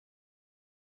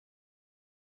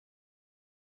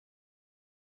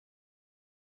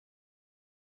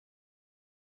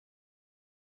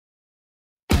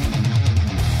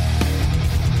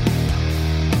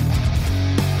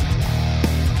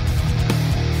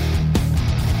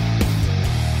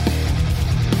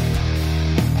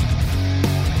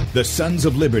The Sons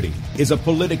of Liberty is a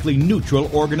politically neutral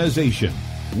organization.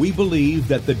 We believe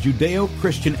that the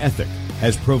Judeo-Christian ethic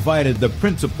has provided the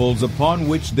principles upon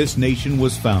which this nation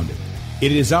was founded.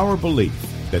 It is our belief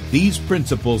that these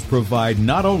principles provide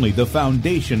not only the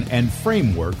foundation and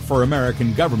framework for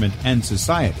American government and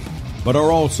society, but are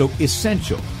also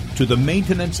essential to the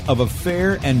maintenance of a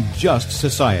fair and just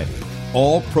society.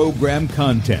 All program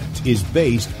content is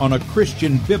based on a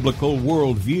Christian biblical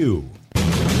worldview.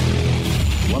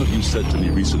 One of you said to me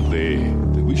recently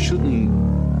that we shouldn't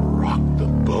rock the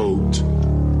boat.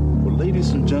 Well,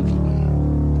 ladies and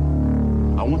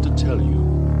gentlemen, I want to tell you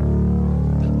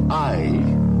that I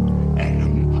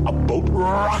am a boat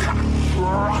rocker.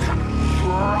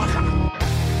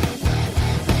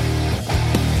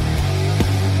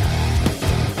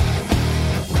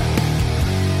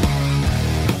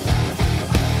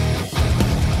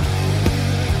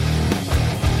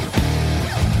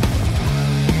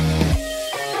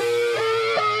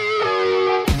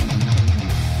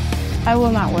 I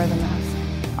will not wear the mask.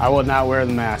 I will not wear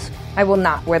the mask. I will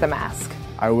not wear the mask.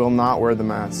 I will not wear the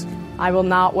mask. I will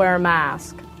not wear a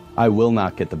mask. I will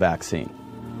not get the vaccine.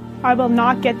 I will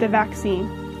not get the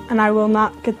vaccine. And I will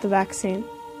not get the vaccine.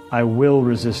 I will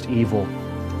resist evil.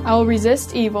 I will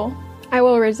resist evil. I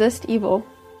will resist evil.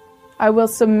 I will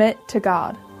submit to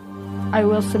God. I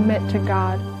will submit to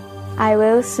God. I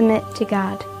will submit to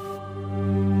God.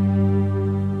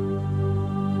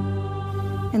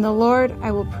 In the Lord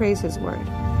I will praise His word.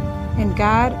 In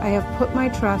God I have put my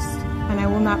trust, and I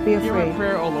will not be afraid. Hear my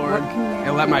prayer, O Lord,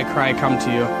 and let my cry come to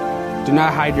you. Do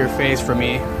not hide your face from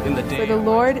me in the day. For the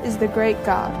Lord is the great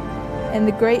God, and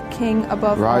the great King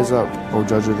above all. Rise up, O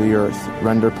Judge of the earth,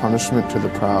 render punishment to the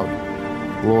proud.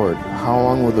 Lord, how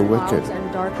long will the wicked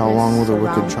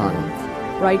triumph?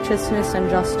 Righteousness and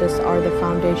justice are the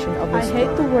foundation of this I hate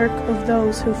world. the work of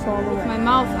those who fall away. With my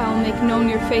mouth I will make known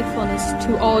your faithfulness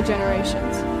to all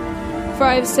generations. For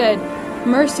I have said,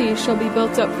 mercy shall be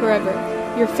built up forever.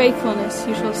 Your faithfulness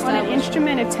you shall establish. On an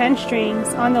instrument of 10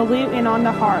 strings, on the lute and on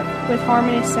the harp, with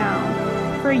harmonious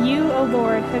sound. For you, O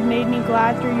Lord, have made me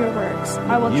glad through your works.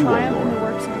 I will triumph in the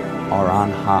works of your hands. Are on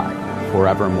high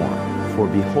forevermore. For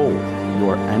behold,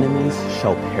 your enemies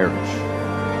shall perish.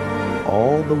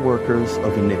 All the workers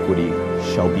of iniquity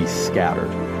shall be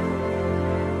scattered.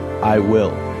 I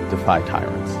will defy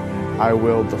tyrants. I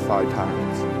will defy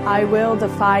tyrants. I will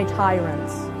defy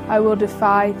tyrants. I will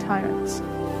defy tyrants.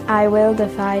 I will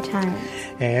defy tyrants.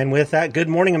 And with that, good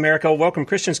morning, America. Welcome,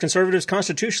 Christians, conservatives,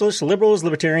 constitutionalists, liberals,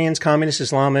 libertarians, communists,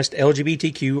 Islamists,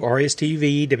 LGBTQ,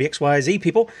 RSTV, WXYZ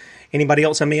people. Anybody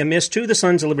else I may have missed to the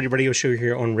Sons of Liberty radio show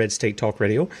here on Red State Talk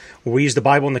Radio, where we use the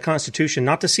Bible and the Constitution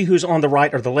not to see who's on the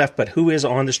right or the left, but who is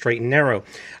on the straight and narrow.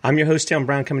 I'm your host, Tim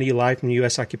Brown, coming to you live from the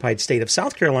U.S.-occupied state of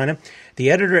South Carolina, the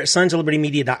editor at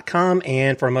sonsoflibertymedia.com,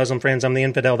 and for our Muslim friends, I'm the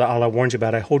infidel that Allah warns you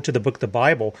about. I hold to the book, the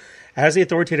Bible, as the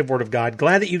authoritative Word of God.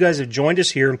 Glad that you guys have joined us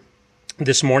here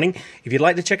this morning. If you'd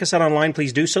like to check us out online,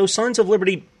 please do so. Sons of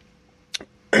Liberty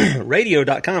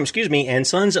radio.com, and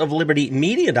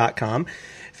sonsoflibertymedia.com. In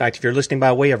fact, if you're listening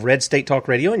by way of Red State Talk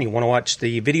Radio and you want to watch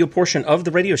the video portion of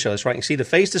the radio show, that's right, you can see the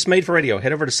face that's made for radio.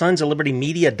 Head over to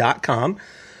sonsoflibertymedia.com.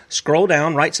 Scroll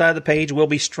down, right side of the page. We'll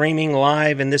be streaming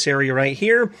live in this area right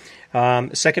here.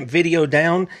 Second video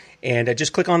down, and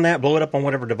just click on that, blow it up on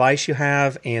whatever device you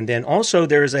have. And then also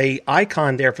there's a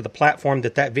icon there for the platform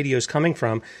that video is coming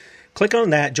from. Click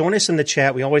on that. Join us in the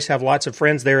chat. We always have lots of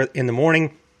friends there in the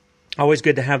morning. Always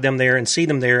good to have them there and see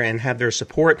them there and have their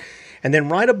support. And then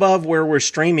right above where we're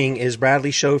streaming is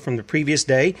Bradley's show from the previous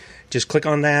day. Just click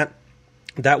on that.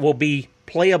 That will be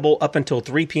playable up until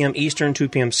 3 p.m. Eastern, 2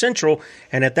 p.m. Central.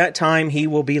 And at that time, he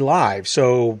will be live.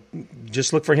 So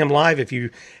just look for him live. If you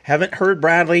haven't heard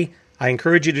Bradley, I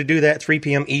encourage you to do that, 3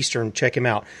 p.m. Eastern. Check him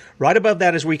out. Right above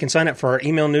that is where you can sign up for our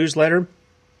email newsletter.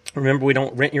 Remember, we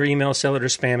don't rent your email, sell it, or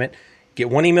spam it. Get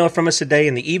one email from us a day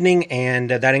in the evening,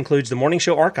 and that includes the morning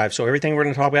show archive. So everything we're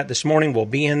going to talk about this morning will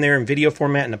be in there in video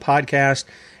format in the podcast,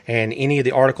 and any of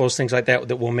the articles, things like that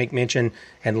we'll make mention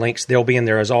and links, they'll be in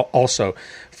there as also.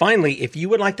 Finally, if you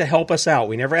would like to help us out,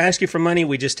 we never ask you for money.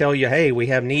 We just tell you, hey, we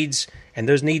have needs, and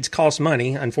those needs cost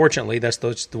money. Unfortunately, that's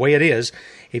the way it is.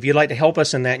 If you'd like to help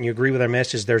us in that and you agree with our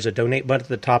message, there's a donate button at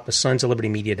the top of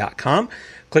sonsoflibertymedia.com.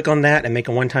 Click on that and make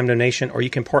a one-time donation, or you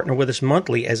can partner with us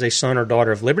monthly as a son or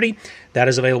daughter of liberty. That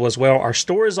is available as well. Our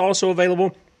store is also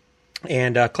available.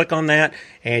 And click on that,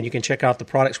 and you can check out the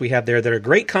products we have there that are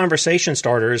great conversation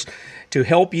starters to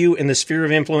help you in the sphere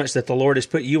of influence that the Lord has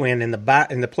put you in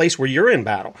the place where you're in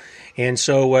battle. And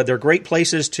so they're great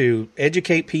places to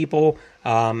educate people.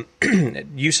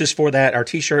 Uses for that: our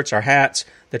T-shirts, our hats,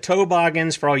 the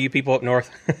toboggans for all you people up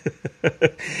north,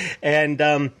 and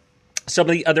some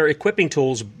of the other equipping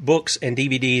tools, books, and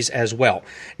DVDs as well.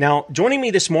 Now, joining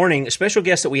me this morning, a special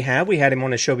guest that we had him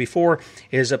on the show before,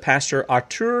 is Pastor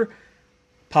Artur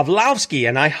Pawlowski,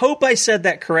 and I hope I said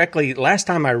that correctly. Last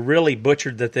time I really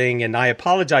butchered the thing, and I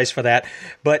apologize for that,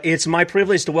 but it's my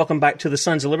privilege to welcome back to the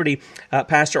Sons of Liberty,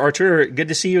 Pastor Artur. Good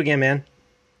to see you again, man.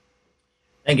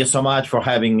 Thank you so much for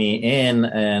having me in,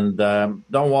 and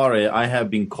don't worry, I have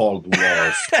been called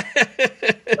worse.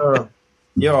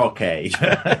 You're okay.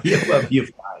 You're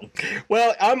fine.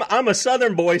 Well, I'm a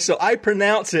Southern boy, so I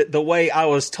pronounce it the way I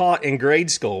was taught in grade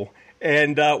school.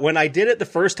 And when I did it the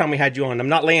first time we had you on, I'm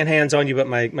not laying hands on you, but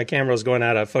my camera was going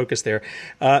out of focus there.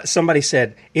 Somebody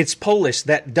said, it's Polish,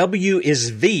 that W is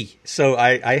V. So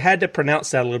I had to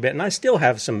pronounce that a little bit, and I still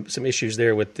have some issues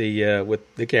there with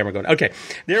the camera going. Okay,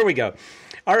 there we go.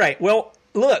 All right, well,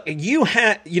 look, you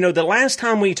had, the last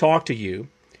time we talked to you,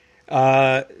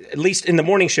 at least in the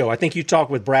morning show, I think you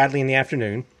talked with Bradley in the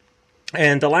afternoon.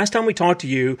 And the last time we talked to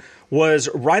you was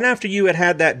right after you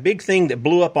had that big thing that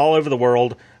blew up all over the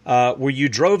world, where you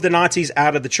drove the Nazis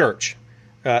out of the church,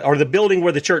 or the building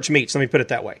where the church meets, let me put it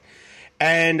that way.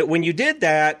 And when you did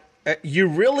that, you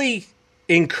really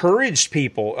encouraged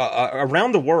people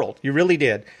around the world. You really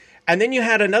did. And then you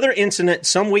had another incident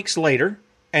some weeks later,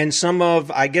 and some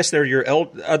of, I guess they're your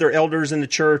other elders in the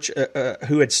church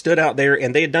who had stood out there,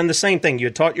 and they had done the same thing. You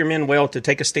had taught your men well to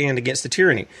take a stand against the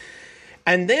tyranny.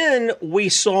 And then we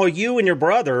saw you and your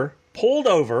brother pulled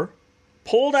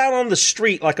out on the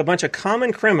street like a bunch of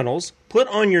common criminals, put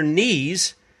on your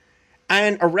knees,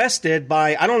 and arrested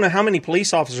by, I don't know how many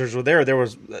police officers were there. There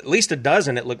was at least a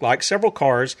dozen, it looked like, several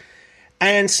cars.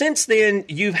 And since then,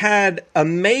 you've had a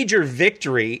major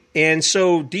victory. And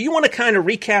so do you want to kind of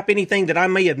recap anything that I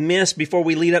may have missed before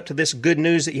we lead up to this good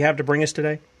news that you have to bring us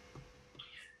today?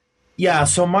 Yeah,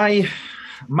 so my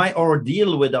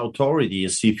ordeal with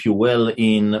authorities, if you will,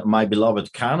 in my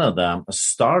beloved Canada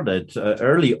started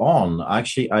early on.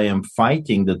 Actually, I am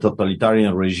fighting the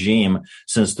totalitarian regime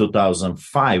since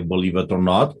 2005, believe it or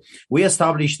not. We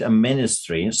established a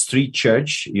ministry, Street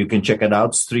Church. You can check it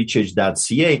out,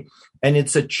 streetchurch.ca. And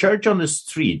it's a church on the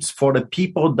streets for the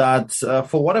people that,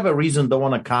 for whatever reason, don't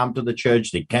want to come to the church.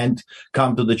 They can't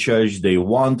come to the church they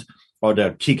want, or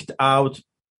they're kicked out.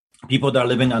 People that are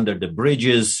living under the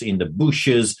bridges, in the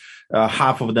bushes,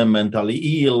 half of them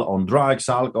mentally ill, on drugs,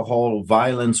 alcohol,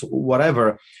 violence,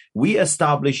 whatever. We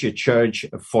established a church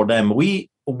for them.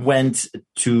 We went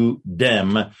to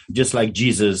them just like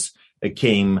Jesus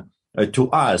came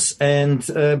to us.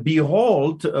 And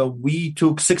behold, we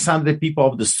took 600 people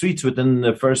off the streets within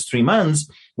the first 3 months.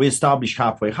 We established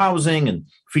halfway housing and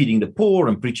feeding the poor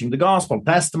and preaching the gospel,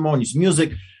 testimonies,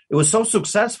 music. It was so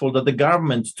successful that the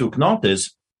government took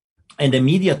notice and the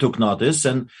media took notice.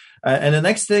 And the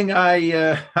next thing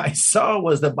I saw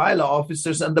was the bylaw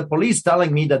officers and the police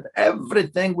telling me that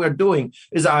everything we're doing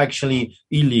is actually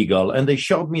illegal. And they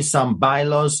showed me some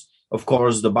bylaws. Of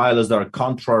course, the bylaws that are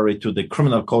contrary to the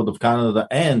Criminal Code of Canada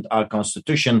and our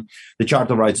Constitution, the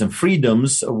Charter of Rights and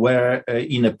Freedoms, where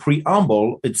in a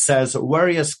preamble it says,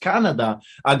 whereas Canada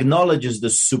acknowledges the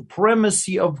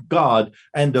supremacy of God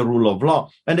and the rule of law.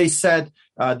 And they said,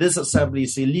 this assembly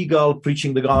is illegal,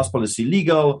 preaching the gospel is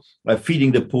illegal,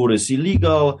 feeding the poor is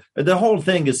illegal, the whole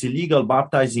thing is illegal,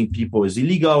 baptizing people is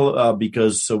illegal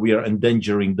because we are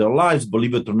endangering their lives.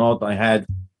 Believe it or not, I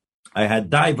had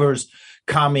divers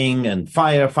coming and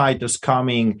firefighters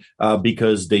coming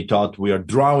because they thought we are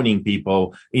drowning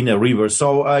people in a river.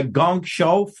 So a gong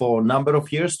show for a number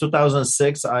of years.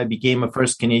 2006, I became a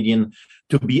first Canadian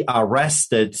to be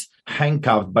arrested,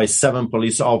 handcuffed by 7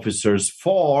 police officers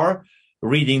for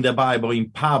reading the Bible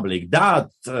in public. That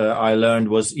I learned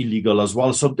was illegal as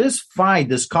well. So this fight,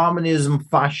 this communism,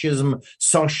 fascism,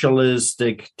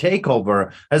 socialistic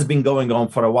takeover has been going on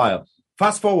for a while.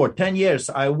 Fast forward 10 years,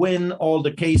 I win all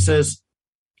the cases.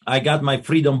 I got my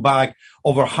freedom back,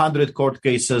 over 100 court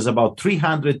cases, about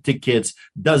 300 tickets,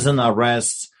 dozen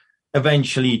arrests.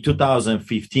 Eventually,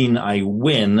 2015, I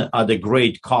win at a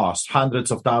great cost,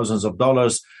 hundreds of thousands of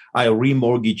dollars. I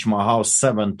remortgaged my house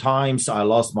 7 times. I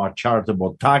lost my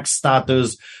charitable tax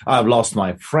status. I've lost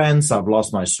my friends. I've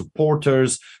lost my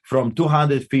supporters. From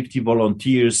 250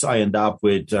 volunteers, I end up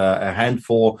with a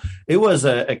handful. It was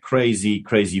a crazy,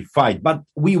 crazy fight. But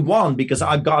we won because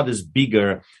our God is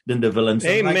bigger than the villains.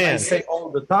 Amen. Like I say all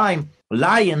the time,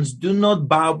 lions do not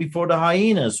bow before the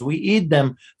hyenas. We eat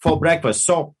them for breakfast.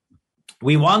 So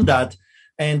we won that.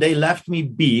 And they left me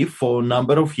be for a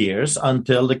number of years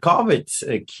until the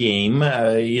COVID came,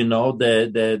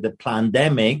 the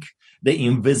pandemic, the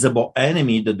invisible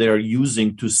enemy that they're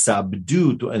using to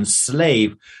subdue, to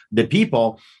enslave the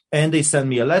people. And they sent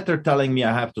me a letter telling me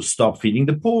I have to stop feeding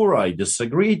the poor. I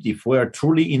disagreed. If we're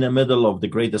truly in the middle of the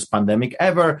greatest pandemic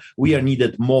ever, we are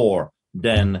needed more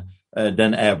than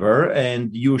ever.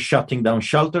 And you're shutting down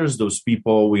shelters. Those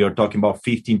people, we are talking about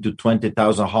 15 to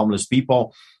 20,000 homeless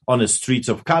people on the streets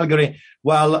of Calgary.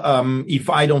 Well,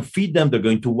 if I don't feed them, they're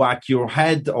going to whack your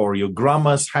head or your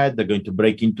grandma's head. They're going to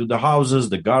break into the houses,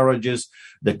 the garages,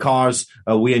 the cars.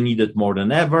 We are needed more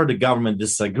than ever. The government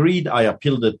disagreed. I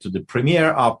appealed it to the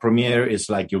premier. Our premier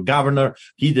is like your governor.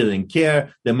 He didn't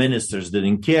care. The ministers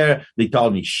didn't care. They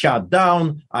told me shut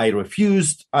down. I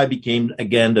refused. I became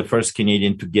again the first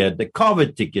Canadian to get the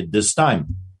COVID ticket this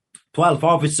time. 12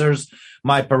 officers.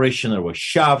 My parishioner was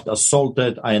shoved,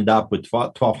 assaulted. I ended up with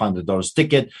 $1,200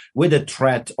 ticket with a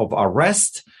threat of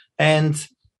arrest and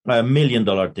 $1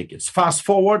 million tickets. Fast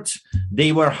forward,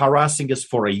 they were harassing us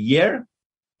for a year,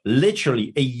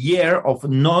 literally a year of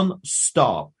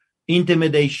non-stop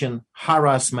intimidation,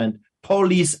 harassment,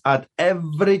 police at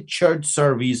every church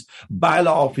service,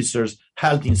 bylaw officers,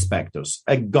 health inspectors,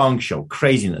 a gong show,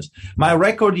 craziness. My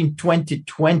record in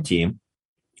 2020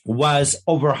 was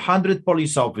over 100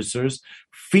 police officers,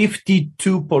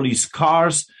 52 police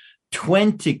cars,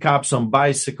 20 cops on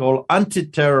bicycle,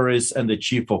 anti-terrorists, and the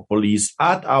chief of police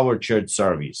at our church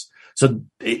service. So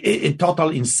total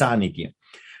insanity.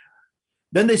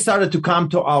 Then they started to come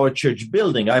to our church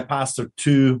building. I pastored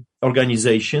two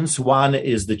organizations. One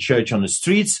is the church on the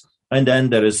streets, and then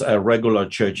there is a regular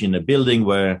church in the building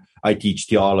where I teach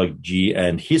theology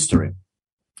and history.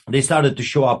 They started to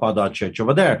show up at our church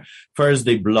over there. First,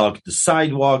 they blocked the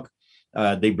sidewalk.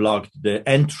 They blocked the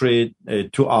entry to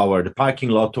the parking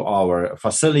lot to our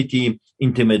facility,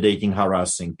 intimidating,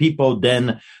 harassing people.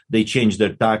 Then they changed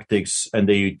their tactics and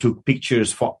they took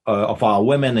pictures of our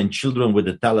women and children with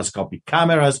the telescopic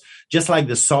cameras, just like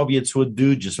the Soviets would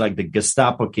do, just like the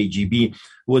Gestapo, KGB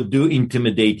would do,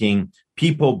 intimidating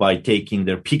people by taking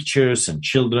their pictures and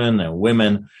children and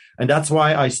women. And that's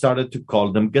why I started to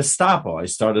call them Gestapo. I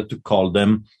started to call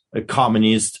them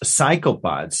communist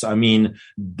psychopaths. I mean,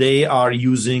 they are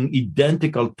using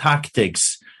identical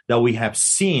tactics that we have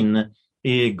seen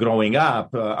growing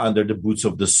up under the boots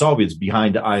of the Soviets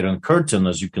behind the Iron Curtain.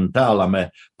 As you can tell, I'm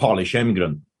a Polish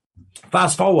immigrant.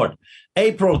 Fast forward,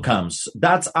 April comes.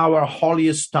 That's our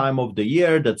holiest time of the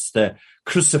year. That's the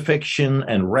crucifixion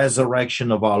and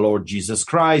resurrection of our Lord Jesus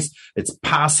Christ. It's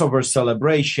Passover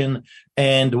celebration,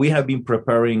 and we have been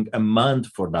preparing a month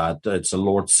for that. It's a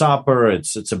Lord's Supper.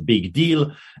 It's a big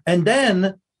deal. And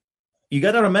then you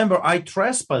got to remember, I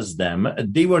trespassed them.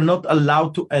 They were not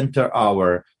allowed to enter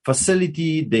our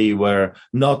facility. They were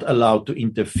not allowed to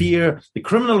interfere. The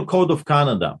Criminal Code of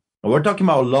Canada, we're talking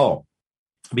about law,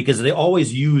 because they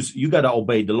always use, you got to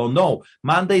obey the law. No,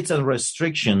 mandates and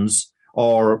restrictions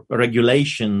or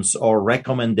regulations or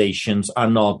recommendations are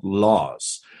not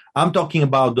laws. I'm talking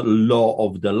about the law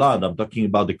of the land. I'm talking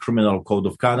about the Criminal Code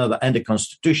of Canada and the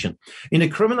Constitution. In the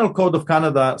Criminal Code of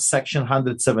Canada, Section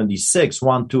 176,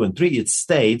 1, 2, and 3, it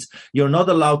states you're not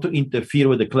allowed to interfere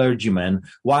with a clergyman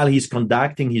while he's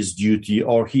conducting his duty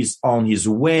or he's on his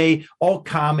way or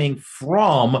coming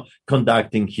from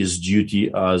conducting his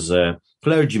duty as a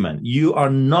clergyman. You are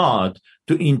not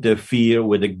to interfere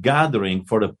with a gathering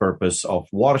for the purpose of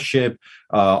worship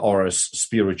or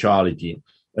spirituality.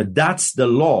 That's the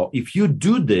law. If you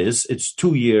do this, it's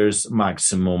 2 years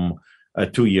maximum,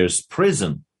 2 years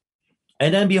prison.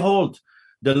 And then behold,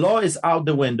 the law is out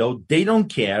the window. They don't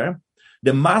care.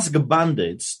 The masked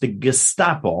bandits, the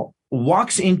Gestapo,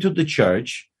 walks into the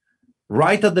church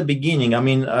right at the beginning. I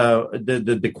mean,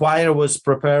 the choir was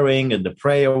preparing and the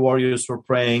prayer warriors were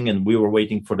praying and we were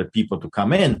waiting for the people to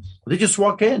come in. They just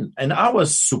walk in. And I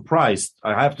was surprised,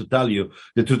 I have to tell you,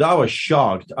 that I was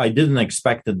shocked. I didn't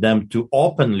expect them to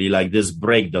openly like this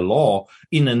break the law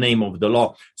in the name of the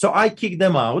law. So I kicked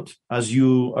them out, as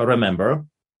you remember.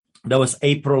 That was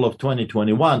April of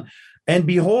 2021. And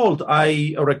behold,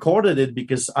 I recorded it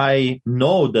because I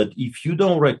know that if you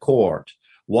don't record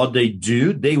what they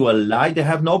do, they will lie. They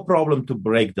have no problem to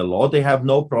break the law. They have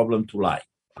no problem to lie.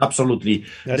 Absolutely.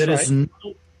 There is no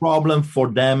problem for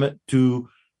them to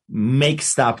make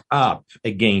stuff up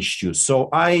against you. So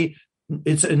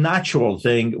it's a natural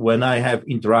thing. When I have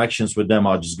interactions with them,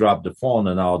 I'll just grab the phone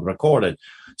and I'll record it.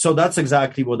 So that's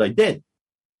exactly what I did.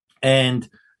 And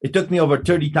It took me over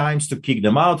 30 times to kick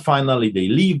them out. Finally, they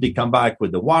leave. They come back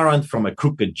with a warrant from a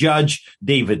crooked judge,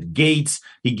 David Gates.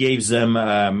 He gives them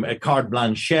a carte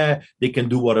blanche. They can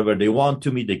do whatever they want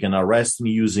to me. They can arrest me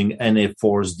using any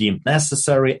force deemed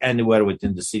necessary anywhere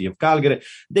within the city of Calgary.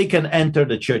 They can enter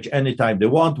the church anytime they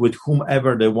want, with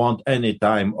whomever they want,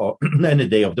 anytime or any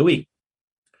day of the week.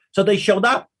 So they showed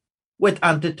up with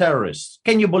anti-terrorists.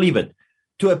 Can you believe it?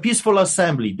 To a peaceful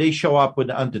assembly, they show up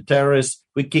with anti-terrorists.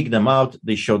 We kick them out.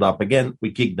 They showed up again.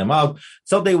 We kicked them out.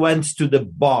 So they went to the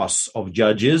boss of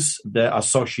judges, the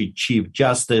Associate Chief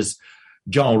Justice,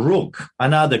 John Rook,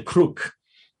 another crook.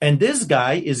 And this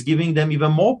guy is giving them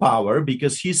even more power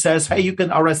because he says, hey, you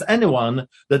can arrest anyone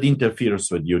that interferes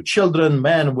with you. Children,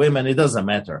 men, women, it doesn't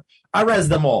matter. Arrest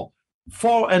them all.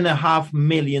 4.5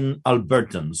 million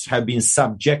Albertans have been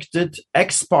subjected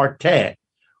ex parte.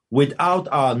 Without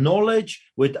our knowledge,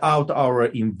 without our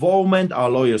involvement, our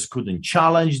lawyers couldn't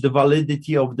challenge the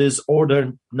validity of this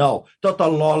order. No,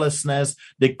 total lawlessness.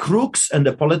 The crooks and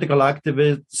the political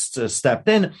activists stepped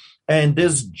in, and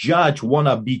this judge,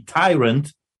 wannabe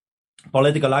tyrant,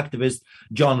 political activist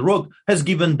John Rook, has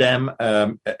given them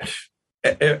a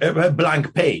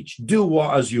blank page. Do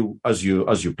as you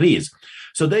please.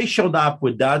 So they showed up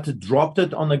with that, dropped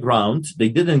it on the ground. They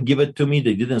didn't give it to me.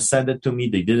 They didn't send it to me.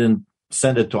 They didn't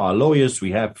send it to our lawyers.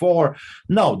 We have 4.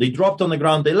 No, they dropped on the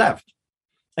ground. They left.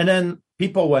 And then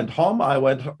people went home. I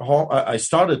went home. I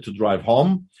started to drive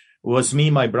home. It was me,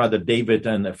 my brother David,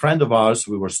 and a friend of ours.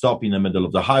 We were stopped in the middle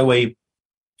of the highway,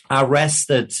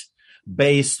 arrested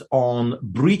based on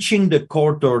breaching the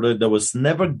court order that was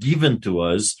never given to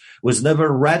us, was never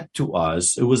read to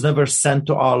us. It was never sent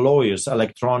to our lawyers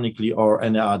electronically or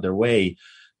any other way.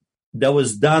 That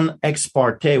was done ex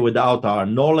parte without our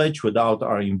knowledge, without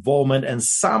our involvement, and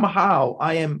somehow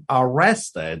I am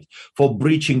arrested for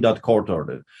breaching that court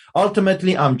order.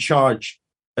 Ultimately, I'm charged,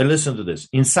 and listen to this,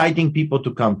 inciting people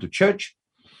to come to church,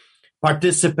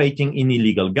 participating in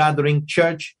illegal gathering,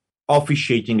 church,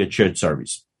 officiating a church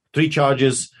service. 3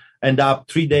 charges, end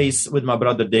up 3 days with my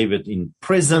brother David in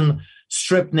prison,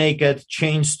 stripped naked,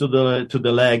 chains to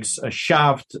the legs,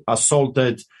 shoved,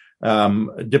 assaulted,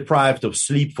 deprived of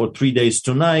sleep for 3 days,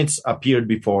 2 nights, appeared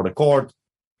before the court.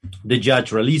 The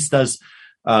judge released us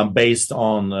based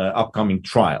on upcoming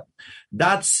trial.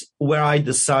 That's where I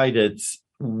decided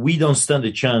we don't stand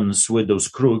a chance with those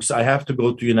crooks. I have to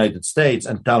go to the United States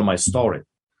and tell my story.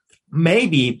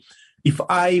 Maybe if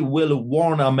I will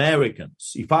warn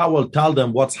Americans, if I will tell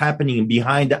them what's happening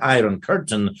behind the Iron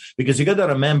Curtain, because you got to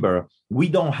remember, we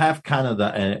don't have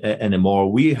Canada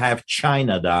anymore. We have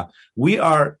China. We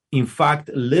are, in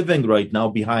fact, living right now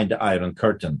behind the Iron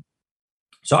Curtain.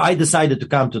 So I decided to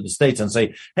come to the States and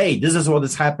say, hey, this is what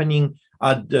is happening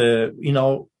at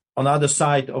on the other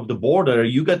side of the border.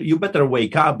 You better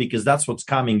wake up, because that's what's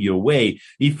coming your way.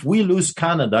 If we lose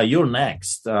Canada, you're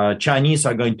next. Chinese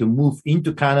are going to move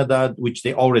into Canada, which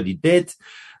they already did.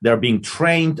 They're being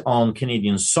trained on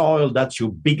Canadian soil. That's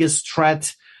your biggest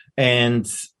threat. And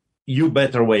you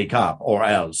better wake up or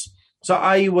else. So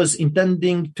I was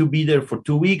intending to be there for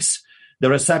 2 weeks. The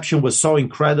reception was so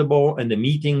incredible, and the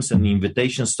meetings and the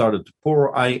invitations started to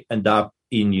pour. I ended up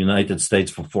in the United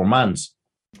States for 4 months.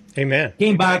 Amen.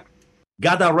 Came back,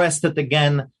 got arrested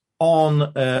again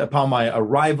upon my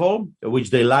arrival, which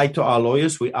they lied to our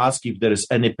lawyers. We asked if there is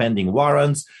any pending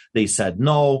warrants. They said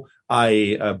no.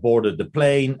 I boarded the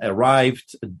plane,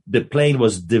 arrived. The plane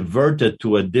was diverted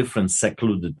to a different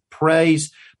secluded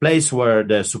place where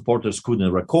the supporters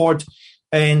couldn't record.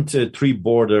 And 3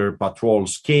 border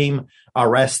patrols came,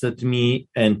 arrested me,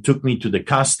 and took me to the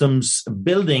customs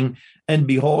building. And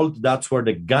behold, that's where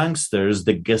the gangsters,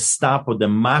 the Gestapo, the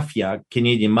mafia,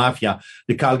 Canadian mafia,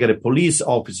 the Calgary police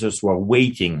officers were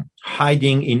waiting,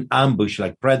 hiding in ambush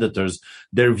like predators.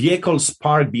 Their vehicles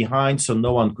parked behind so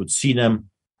no one could see them.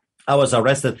 I was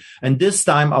arrested. And this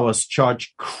time I was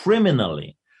charged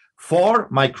criminally for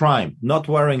my crime, not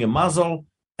wearing a muzzle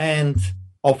and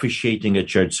officiating a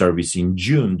church service in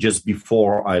June, just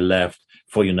before I left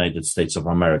for United States of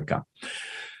America.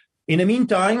 In the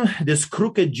meantime, this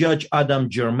crooked judge, Adam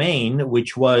Germain,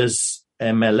 which was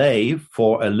MLA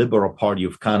for a Liberal Party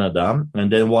of Canada,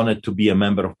 and then wanted to be a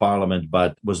member of parliament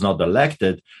but was not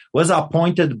elected, was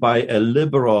appointed by a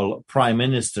Liberal Prime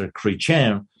Minister,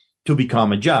 Chrétien, to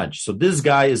become a judge. So this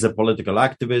guy is a political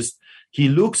activist. He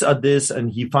looks at this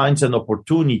and he finds an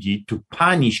opportunity to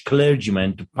punish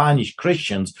clergymen, to punish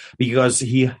Christians, because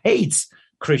he hates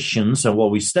Christians and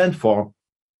what we stand for.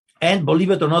 And believe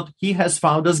it or not, he has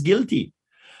found us guilty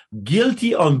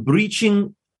on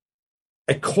breaching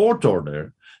a court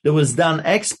order that was done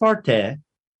ex parte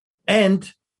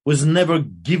and was never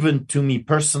given to me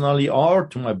personally or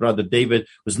to my brother David,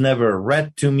 was never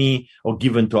read to me or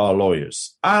given to our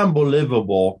lawyers.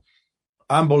 Unbelievable,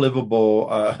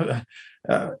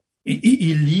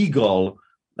 illegal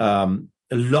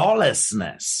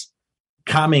lawlessness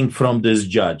coming from this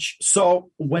judge. So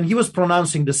when he was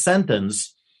pronouncing the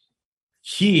sentence,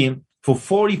 for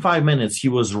 45 minutes, he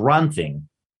was ranting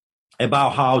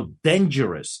about how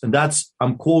dangerous, and that's,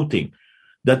 I'm quoting,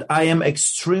 that I am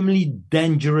extremely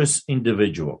dangerous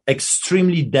individual,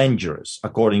 extremely dangerous,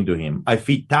 according to him. I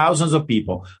feed thousands of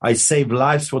people. I save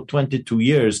lives for 22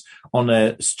 years on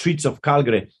the streets of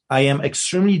Calgary. I am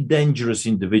extremely dangerous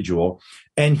individual.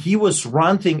 And he was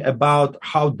ranting about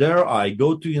how dare I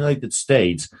go to the United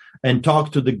States and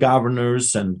talk to the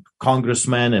governors and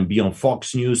congressmen and be on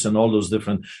Fox News and all those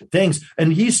different things.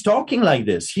 And he's talking like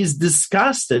this. He's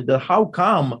disgusted that how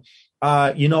come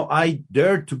I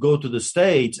dared to go to the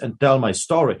States and tell my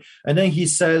story. And then he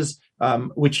says,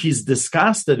 which he's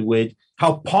disgusted with,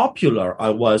 how popular I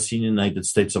was in the United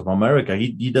States of America.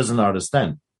 He doesn't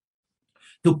understand.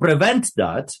 To prevent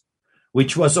that,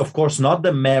 which was, of course, not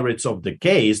the merits of the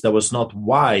case, that was not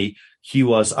why he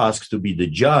was asked to be the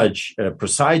judge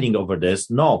presiding over this.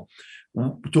 No,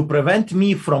 to prevent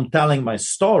me from telling my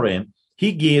story,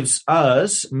 he gives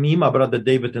us, me, my brother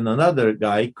David, and another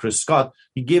guy, Chris Scott,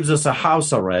 he gives us a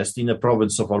house arrest in the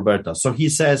province of Alberta. So he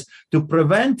says, to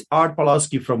prevent Art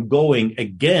Pawlowski from going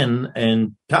again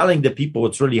and telling the people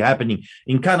what's really happening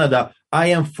in Canada, I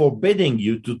am forbidding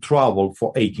you to travel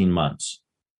for 18 months.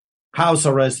 House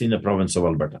arrest in the province of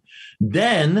Alberta.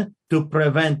 Then, to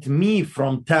prevent me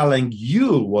from telling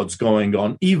you what's going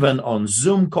on, even on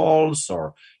Zoom calls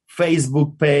or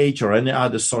Facebook page or any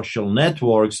other social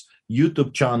networks,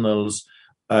 YouTube channels,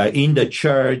 in the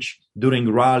church, during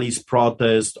rallies,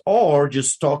 protests, or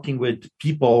just talking with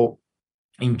people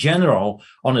in general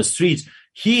on the streets,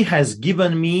 he has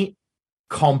given me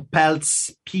compelled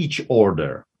speech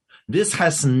order. This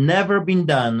has never been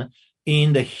done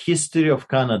in the history of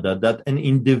Canada, that an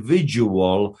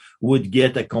individual would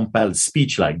get a compelled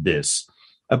speech like this.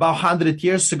 About 100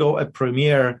 years ago, a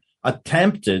premier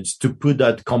attempted to put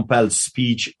that compelled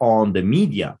speech on the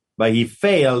media, but he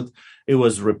failed. It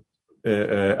was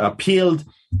appealed,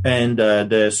 and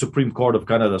the Supreme Court of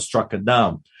Canada struck it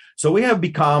down. So we have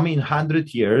become, in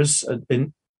 100 years,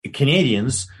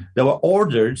 Canadians that were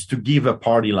ordered to give a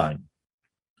party line.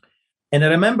 And I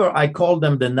remember I called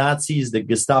them the Nazis, the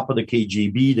Gestapo, the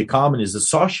KGB, the communists, the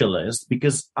socialists,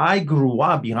 because I grew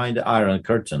up behind the Iron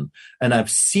Curtain, and I've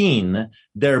seen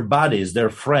their buddies, their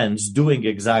friends doing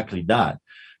exactly that.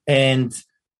 And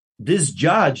this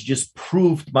judge just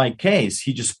proved my case.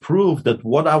 He just proved that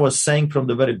what I was saying from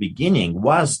the very beginning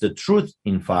was the truth,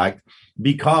 in fact,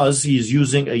 because he's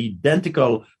using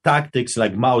identical tactics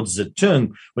like Mao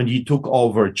Zedong when he took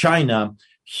over China.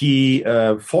 He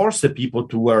forced the people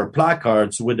to wear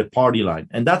placards with the party line.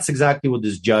 And that's exactly what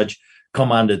this judge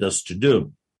commanded us to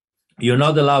do. You're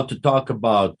not allowed to talk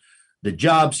about the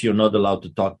jobs. You're not allowed to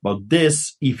talk about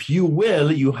this. If you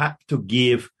will, you have to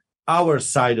give our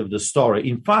side of the story.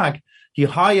 In fact, he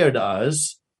hired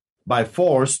us by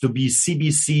force to be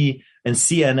CBC and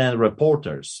CNN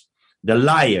reporters, the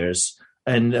liars.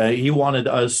 And he wanted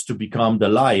us to become the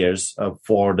liars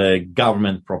for the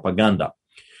government propaganda.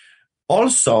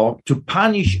 Also, to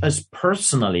punish us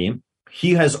personally,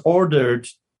 he has ordered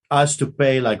us to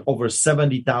pay like over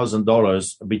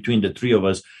 $70,000 between the three of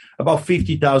us, about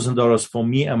 $50,000 for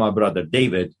me and my brother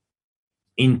David,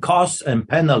 in costs and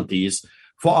penalties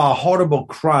for our horrible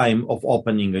crime of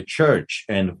opening a church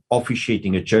and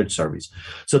officiating a church service.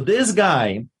 So this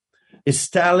guy is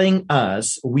telling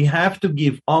us we have to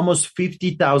give almost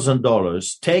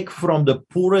 $50,000, take from the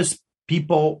poorest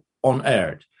people on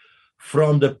earth,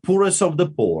 from the poorest of the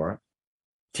poor,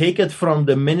 take it from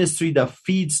the ministry that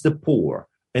feeds the poor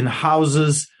and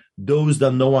houses those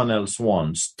that no one else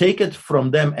wants. Take it from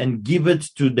them and give it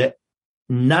to the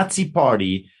Nazi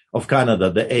Party of Canada,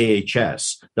 the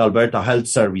AHS, the Alberta Health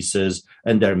Services,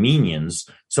 and their minions.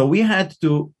 So we had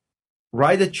to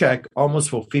write a check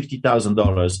almost for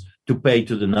 $50,000 to pay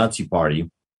to the Nazi Party.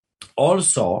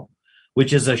 Also,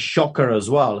 which is a shocker as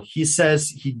well, he says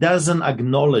he doesn't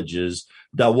acknowledge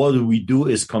that what we do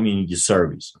is community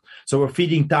service. So we're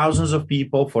feeding thousands of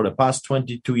people for the past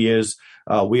 22 years.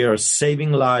 We are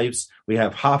saving lives. We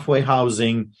have halfway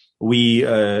housing. We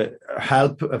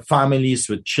help families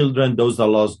with children, those that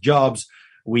lost jobs.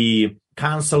 We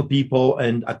counsel people.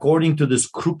 And according to this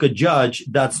crooked judge,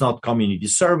 that's not community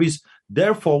service.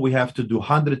 Therefore, we have to do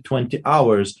 120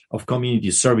 hours of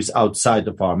community service outside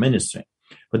of our ministry.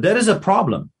 But there is a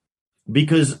problem,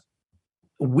 because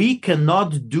we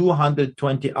cannot do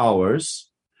 120 hours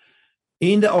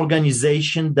in the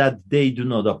organization that they do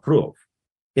not approve.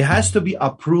 It has to be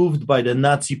approved by the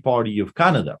Nazi Party of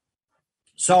Canada.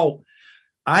 So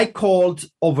I called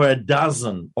over a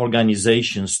dozen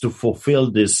organizations to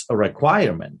fulfill this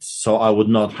requirement, so I would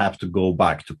not have to go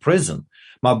back to prison.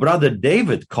 My brother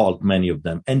David called many of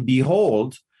them, and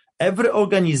behold, every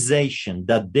organization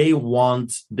that they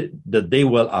want, that they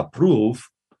will approve,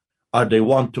 or they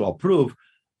want to approve,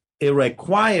 it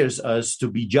requires us to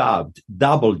be jobbed,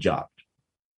 double jobbed.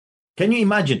 Can you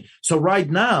imagine? So right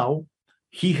now,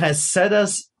 he has set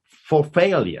us for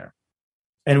failure.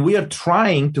 And we are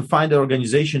trying to find an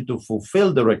organization to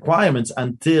fulfill the requirements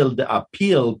until the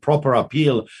appeal, proper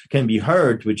appeal, can be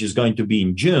heard, which is going to be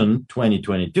in June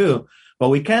 2022. But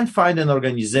we can't find an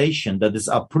organization that is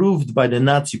approved by the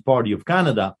Nazi Party of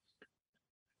Canada.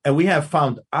 And we have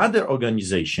found other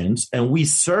organizations, and we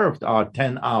served our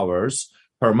 10 hours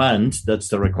per month. That's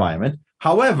the requirement.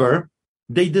 However,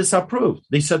 they disapproved.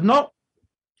 They said, no,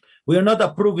 we are not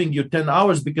approving your 10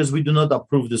 hours because we do not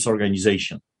approve this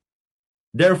organization.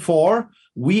 Therefore,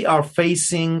 we are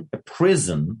facing a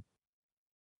prison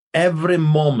every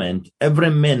moment, every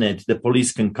minute. The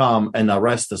police can come and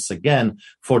arrest us again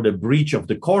for the breach of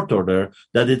the court order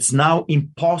that it's now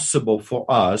impossible for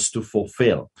us to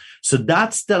fulfill. So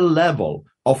that's the level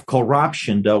of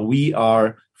corruption that we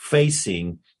are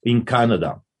facing in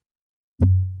Canada.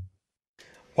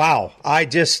 Wow.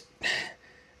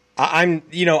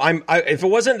 if it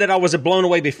wasn't that I was blown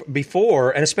away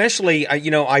before, and especially,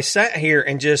 I sat here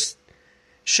and just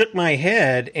shook my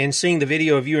head and seeing the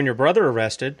video of you and your brother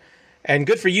arrested, and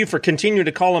good for you for continuing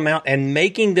to call them out and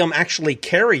making them actually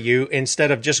carry you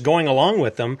instead of just going along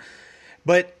with them.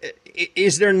 But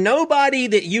is there nobody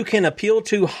that you can appeal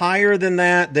to higher than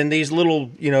that, than these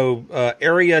little,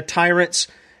 area tyrants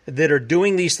that are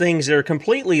doing these things that are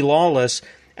completely lawless?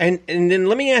 And then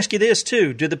let me ask you this,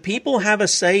 too. Do the people have a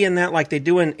say in that like they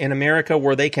do in America,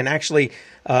 where they can actually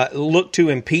look to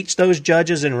impeach those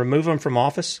judges and remove them from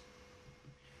office?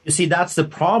 You see, that's the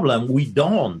problem. We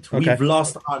don't. Okay. We've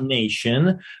lost our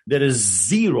nation. There is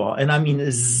zero, and I mean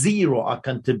zero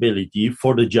accountability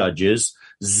for the judges,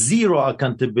 zero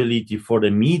accountability for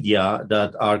the media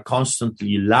that are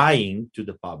constantly lying to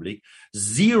the public,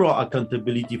 zero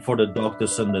accountability for the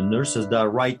doctors and the nurses that are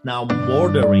right now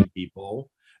murdering people.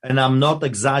 And I'm not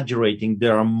exaggerating. They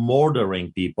are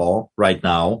murdering people right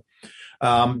now.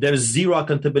 There's zero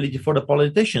accountability for the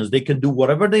politicians. They can do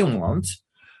whatever they want.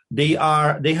 They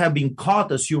have been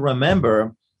caught, as you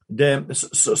remember.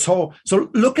 So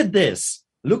look at this.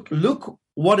 Look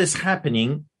what is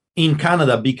happening in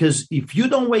Canada. Because if you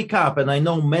don't wake up, and I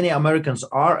know many Americans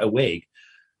are awake,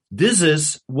 this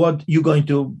is what you're going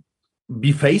to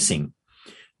be facing.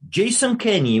 Jason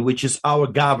Kenney, which is our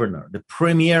governor, the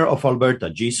premier of Alberta,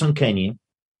 Jason Kenney,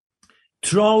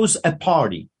 throws a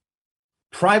party,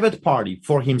 private party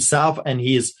for himself and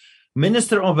his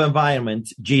Minister of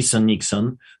Environment, Jason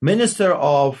Nixon, Minister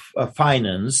of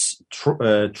Finance,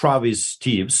 Travis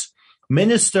Steves,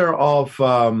 Minister of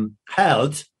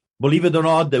Health, believe it or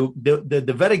not,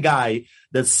 the very guy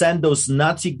that sent those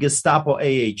Nazi Gestapo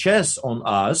AHS on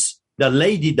us, the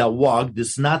lady that walked,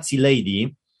 this Nazi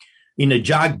lady, in a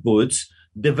jackboots,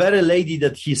 the very lady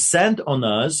that he sent on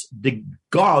us,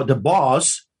 her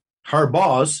boss,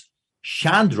 Tyler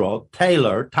Shandro,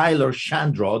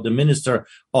 the Minister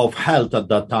of Health at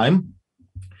that time,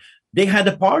 they had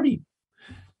a party.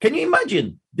 Can you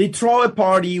imagine? They throw a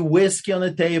party, whiskey on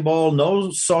the table,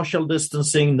 no social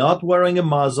distancing, not wearing a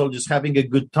muzzle, just having a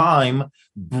good time,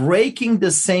 breaking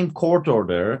the same court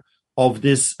order of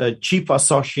this chief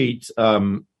associate,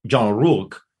 John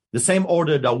Rook, the same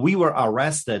order that we were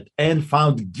arrested and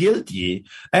found guilty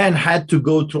and had to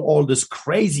go through all this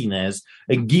craziness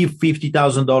and give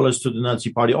 $50,000 to the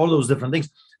Nazi Party, all those different things.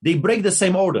 They break the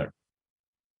same order,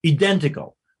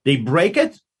 identical. They break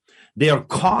it. They are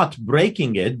caught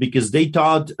breaking it because they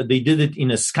thought they did it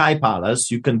in a Sky Palace.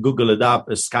 You can Google it up,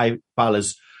 a Sky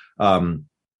Palace,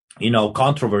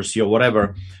 controversy or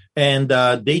whatever. And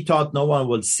they thought no one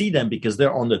will see them because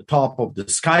they're on the top of the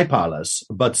Sky Palace.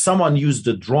 But someone used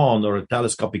a drone or a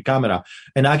telescopic camera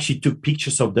and actually took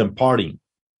pictures of them partying,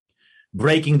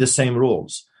 breaking the same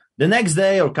rules. The next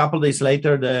day or a couple of days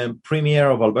later, the premier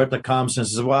of Alberta comes and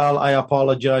says, well, I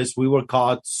apologize. We were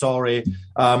caught. Sorry.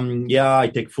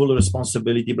 I take full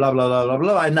responsibility, blah, blah, blah, blah,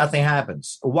 blah. And nothing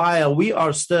happens. While we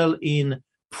are still in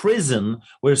prison,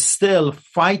 we're still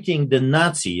fighting the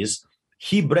Nazis.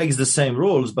 He breaks the same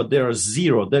rules, but there are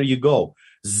zero. There you go.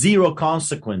 Zero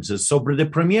consequences. So the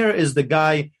premier is the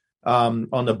guy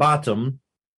on the bottom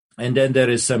And then there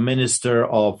is a minister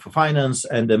of finance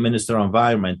and the minister of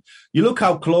environment. You look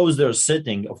how close they're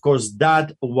sitting. Of course,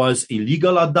 that was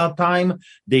illegal at that time.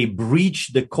 They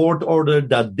breached the court order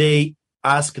that they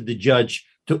asked the judge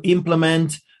to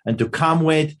implement and to come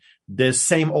with, the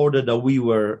same order that we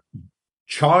were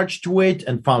charged with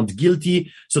and found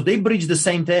guilty. So they breached the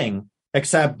same thing,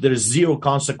 except there's zero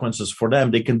consequences for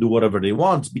them. They can do whatever they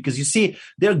want because, you see,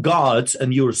 they're gods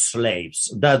and you're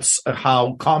slaves. That's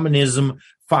how communism,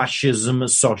 fascism,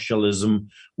 socialism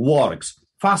works.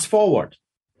 Fast forward.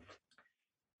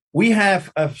 We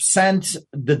have sent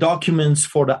the documents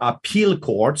for the appeal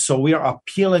court, so we are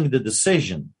appealing the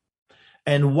decision.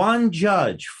 And one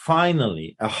judge,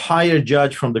 finally, a higher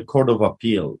judge from the Court of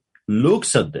Appeal,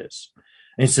 looks at this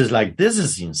and says, like, this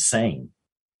is insane.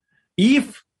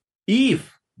 If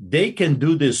they can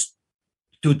do this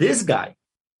to this guy,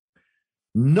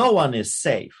 no one is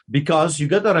safe. Because you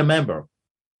got to remember,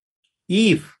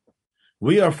 if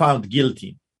we are found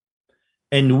guilty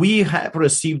and we have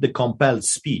received the compelled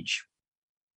speech,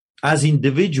 as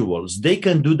individuals, they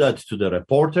can do that to the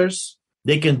reporters.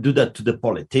 They can do that to the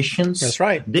politicians. That's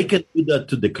right. They can do that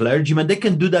to the clergymen. They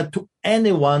can do that to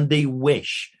anyone they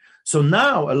wish. So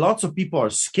now lots of people are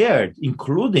scared,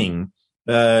 including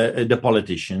the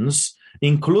politicians,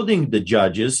 including the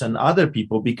judges and other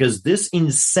people, because this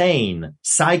insane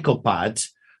psychopath,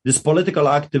 this political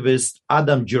activist,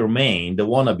 Adam Germain, the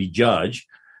wannabe judge,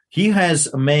 he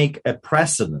has made a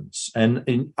precedence.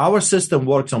 And our system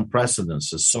works on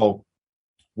precedences. So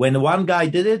when one guy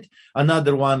did it,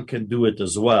 another one can do it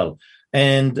as well.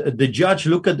 And the judge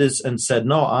looked at this and said,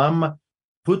 no, I'm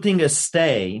putting a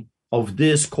stay of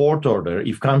this court order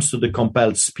if it comes to the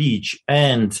compelled speech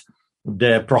and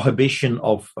the prohibition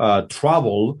of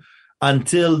travel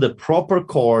until the proper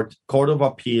court of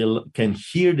appeal can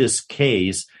hear this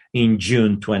case in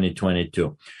June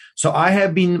 2022. So I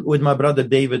have been with my brother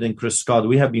David and Chris Scott.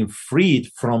 We have been freed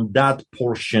from that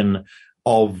portion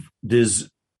of this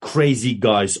crazy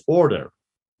guy's order.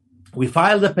 We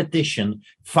filed a petition,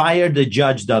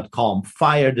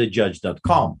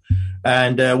 firethejudge.com,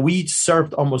 and we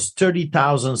served almost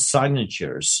 30,000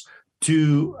 signatures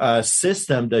to a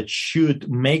system that should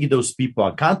make those people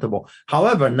accountable.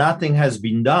 However, nothing has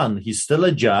been done. He's still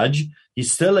a judge.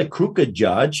 He's still a crooked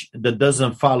judge that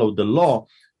doesn't follow the law.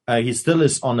 He still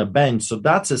is on a bench. So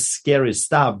that's a scary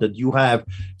stuff, that you have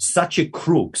such a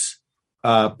crooks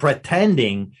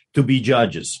pretending to be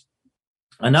judges.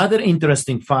 Another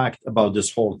interesting fact about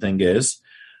this whole thing is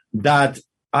that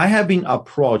I have been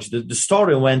approached. The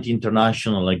story went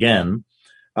international again,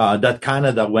 that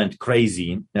Canada went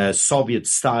crazy, Soviet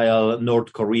style,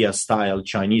 North Korea style,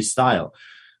 Chinese style.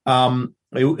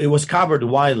 It was covered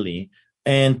widely,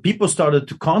 and people started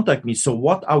to contact me. So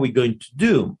what are we going to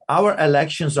do? Our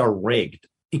elections are rigged.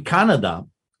 In Canada,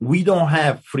 we don't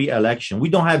have free election. We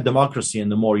don't have democracy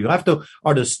anymore. You have to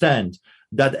understand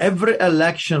that every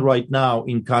election right now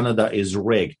in Canada is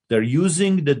rigged. They're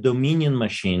using the Dominion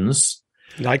machines.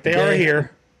 Like they are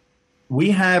here.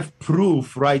 We have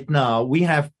proof right now. We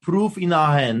have proof in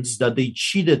our hands that they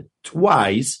cheated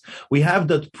twice. We have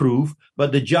that proof,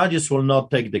 but the judges will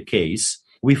not take the case.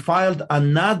 We filed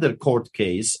another court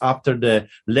case after the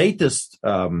latest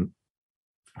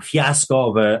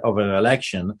fiasco of an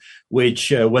election,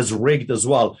 which was rigged as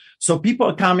well. So people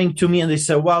are coming to me and they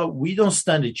say, well, we don't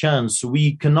stand a chance.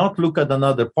 We cannot look at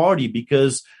another party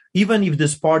because even if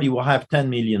this party will have 10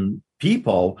 million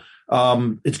people,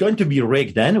 it's going to be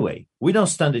rigged anyway. We don't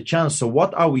stand a chance. So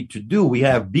what are we to do? We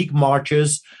have big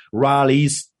marches,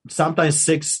 rallies, sometimes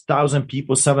 6,000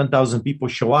 people, 7,000 people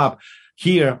show up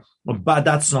here, but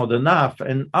that's not enough.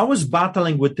 And I was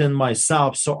battling within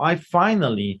myself. So I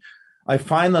finally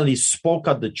spoke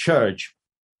at the church.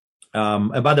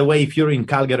 And by the way, if you're in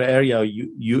Calgary area,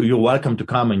 you're welcome to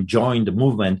come and join the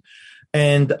movement.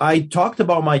 And I talked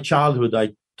about my childhood. I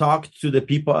talked to the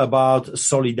people about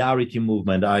solidarity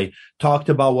movement. I talked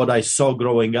about what I saw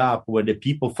growing up when the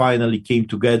people finally came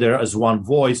together as one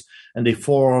voice and they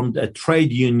formed a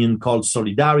trade union called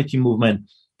Solidarity Movement.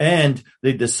 And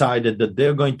they decided that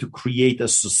they're going to create a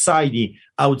society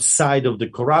outside of the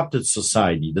corrupted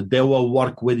society, that they will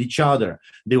work with each other.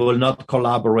 They will not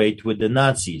collaborate with the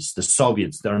Nazis, the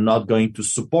Soviets. They're not going to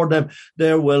support them.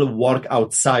 They will work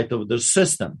outside of the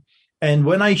system. And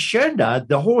when I shared that,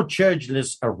 the whole church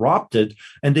just erupted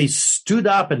and they stood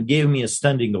up and gave me a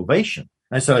standing ovation.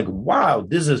 I said, like, wow,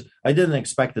 I didn't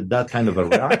expect that kind of a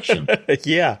reaction.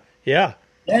 Yeah.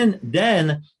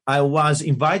 Then I was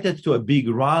invited to a big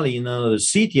rally in another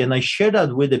city, and I shared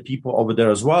that with the people over there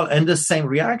as well, and the same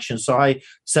reaction. So I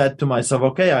said to myself,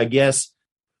 okay, I guess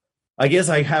I guess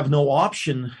I have no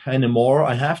option anymore.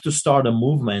 I have to start a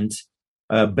movement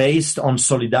based on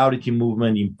solidarity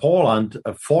movement in Poland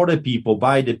for the people,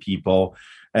 by the people,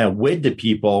 with the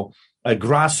people, a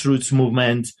grassroots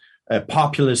movement, a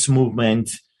populist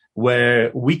movement, where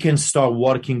we can start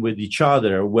working with each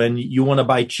other. When you want to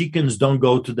buy chickens, don't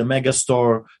go to the mega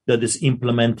store that is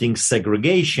implementing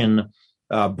segregation,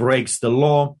 breaks the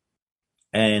law,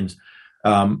 and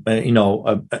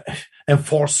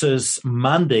enforces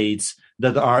mandates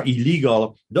that are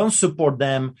illegal. Don't support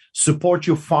them. Support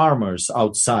your farmers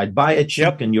outside. Buy a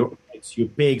chicken, your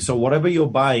pigs, or whatever you're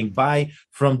buying. Buy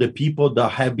from the people that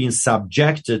have been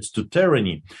subjected to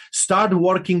tyranny. Start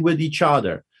working with each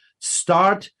other.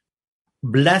 Start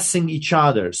blessing each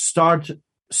other. Start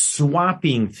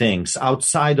swapping things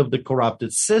outside of the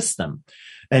corrupted system.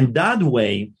 And that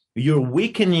way, you're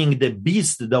weakening the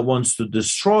beast that wants to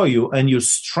destroy you, and you're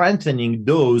strengthening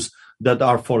those that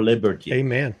are for liberty.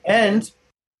 Amen. And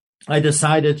I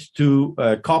decided to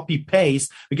copy paste,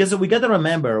 because we got to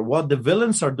remember what the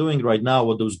villains are doing right now,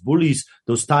 what those bullies,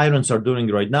 those tyrants are doing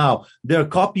right now. They're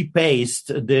copy paste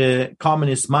the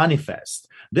Communist Manifest.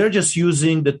 They're just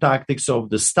using the tactics of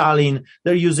the Stalin.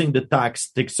 They're using the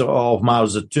tactics of Mao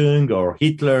Zedong or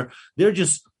Hitler. They're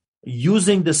just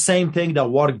using the same thing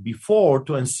that worked before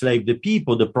to enslave the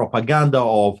people, the propaganda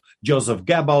of Joseph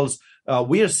Goebbels.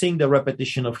 We are seeing the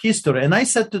repetition of history. And I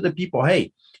said to the people,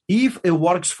 hey, if it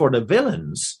works for the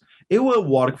villains, it will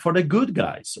work for the good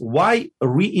guys. Why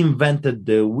reinvented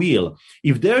the wheel?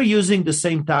 If they're using the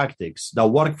same tactics that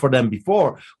worked for them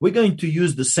before, we're going to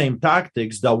use the same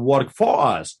tactics that worked for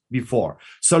us before.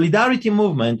 Solidarity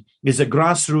movement is a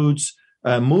grassroots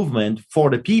movement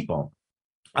for the people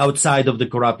outside of the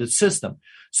corrupted system.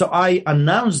 So I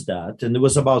announced that, and it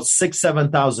was about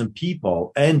 7,000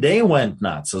 people, and they went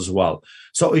nuts as well.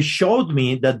 So it showed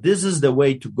me that this is the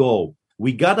way to go.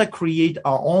 We got to create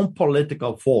our own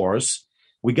political force.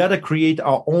 We got to create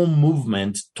our own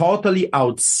movement totally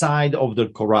outside of the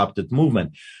corrupted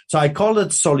movement. So I call it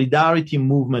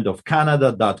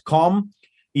solidaritymovementofcanada.com.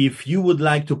 If you would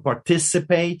like to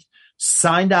participate,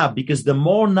 sign up, because the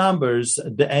more numbers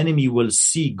the enemy will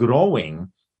see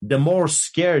growing, the more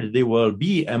scared they will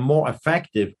be and more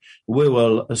effective we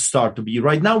will start to be.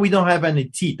 Right now, we don't have any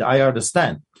teeth. I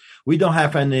understand. We don't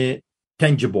have any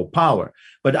tangible power.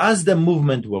 But as the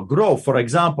movement will grow, for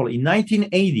example, in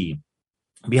 1980,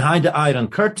 behind the Iron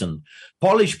Curtain,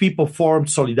 Polish people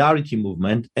formed Solidarity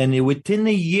Movement, and within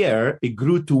a year, it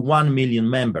grew to 1 million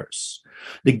members.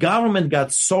 The government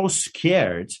got so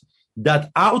scared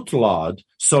that outlawed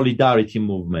Solidarity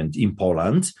Movement in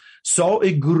Poland, so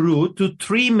it grew to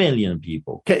 3 million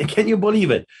people. Can you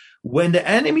believe it? When the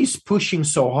enemy is pushing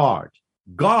so hard,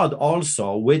 God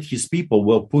also, with his people,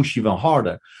 will push even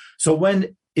harder. So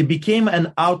when it became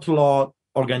an outlaw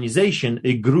organization,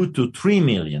 it grew to 3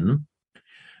 million.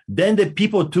 Then the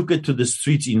people took it to the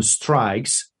streets in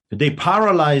strikes. They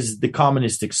paralyzed the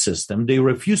communistic system. They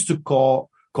refused to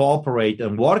cooperate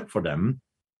and work for them.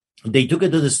 They took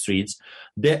it to the streets.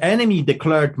 The enemy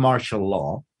declared martial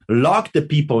law, locked the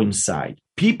people inside.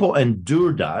 People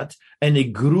endured that, and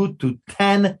it grew to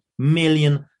 10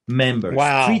 million members.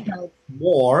 Wow. 3 times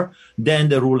more than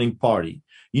the ruling party.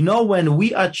 You know, when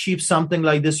we achieve something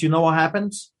like this, you know what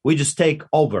happens? We just take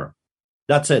over.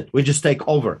 That's it. We just take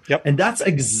over. Yep. And that's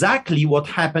exactly what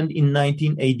happened in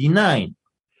 1989.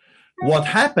 What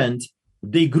happened,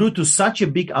 they grew to such a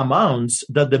big amounts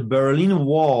that the Berlin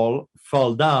Wall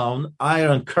fell down,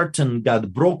 Iron Curtain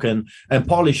got broken, and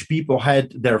Polish people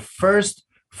had their first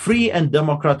free and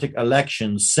democratic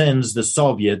election since the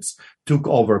Soviets took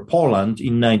over Poland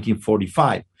in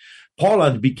 1945.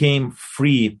 Poland became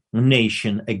free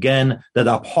nation again that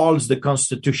upholds the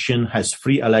constitution, has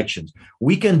free elections.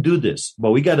 We can do this,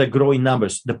 but we got to grow in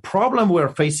numbers. The problem we're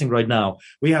facing right now,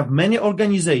 we have many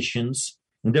organizations.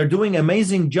 They're doing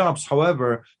amazing jobs.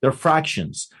 However, they're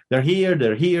fractions. They're here,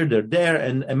 they're there,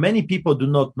 and many people do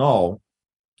not know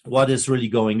what is really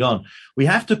going on. We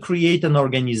have to create an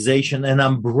organization, an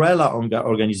umbrella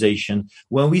organization,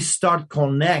 when we start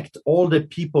connect all the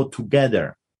people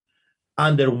together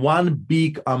under one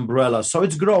big umbrella. So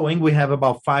it's growing. We have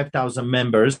about 5,000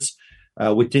 members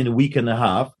within a week and a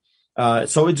half.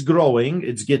 So it's growing.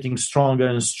 It's getting stronger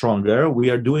and stronger. We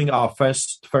are doing our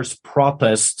first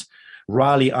protest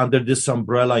rally under this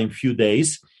umbrella in a few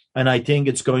days, and I think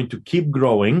it's going to keep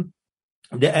growing.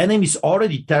 The enemy is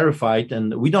already terrified,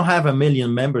 and we don't have 1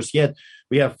 million members yet.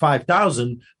 We have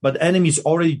 5,000, but the enemy is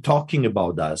already talking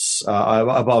about us,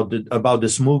 about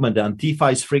this movement. The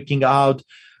Antifa is freaking out.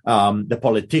 The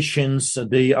politicians,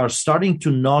 they are starting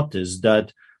to notice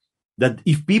that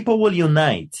if people will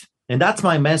unite And that's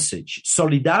my message.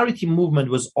 Solidarity movement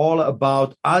was all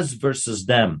about us versus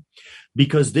them,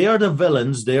 because they are the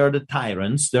villains, they are the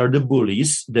tyrants, they are the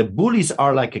bullies. The bullies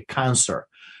are like a cancer.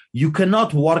 You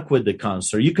cannot work with the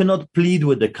cancer. You cannot plead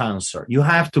with the cancer. You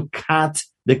have to cut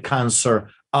the cancer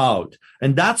out.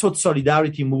 And that's what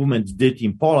Solidarity movement did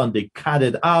in Poland. They cut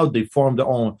it out. They formed their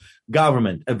own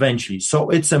government eventually. So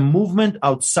it's a movement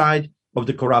outside of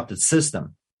the corrupted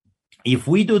system. If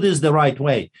we do this the right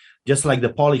way, just like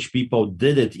the Polish people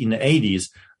did it in the 80s,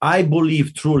 I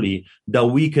believe truly that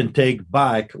we can take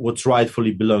back what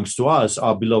rightfully belongs to us,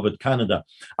 our beloved Canada.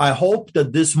 I hope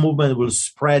that this movement will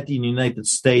spread in the United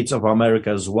States of America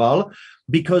as well,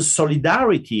 because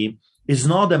solidarity is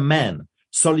not a man.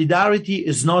 Solidarity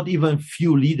is not even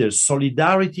few leaders.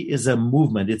 Solidarity is a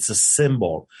movement. It's a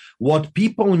symbol. What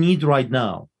people need right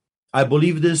now, I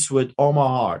believe this with all my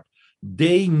heart,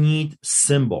 they need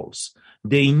symbols.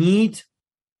 They need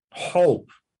hope.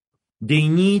 They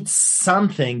need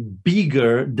something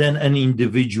bigger than an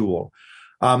individual.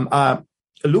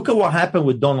 Look at what happened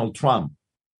with Donald Trump.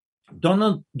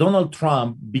 Donald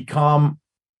Trump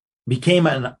became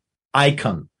an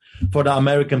icon for the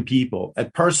American people, a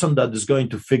person that is going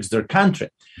to fix their country.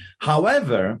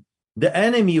 However, the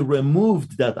enemy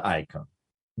removed that icon,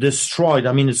 destroyed.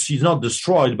 I mean, he's not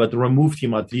destroyed, but removed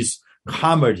him, at least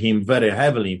hammered him very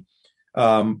heavily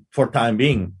for time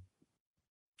being.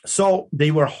 So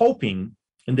they were hoping,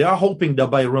 and they are hoping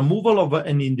that by removal of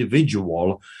an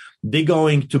individual, they're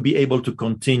going to be able to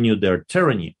continue their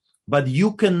tyranny. But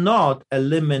you cannot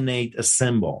eliminate a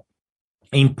symbol.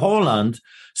 In Poland,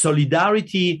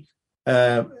 solidarity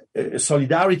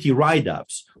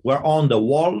write-ups were on the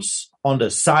walls, on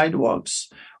the sidewalks,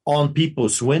 on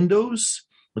people's windows.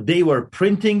 They were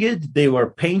printing it, they were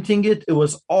painting it. It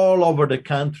was all over the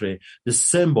country, the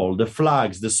symbol, the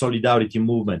flags, the solidarity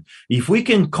movement. If we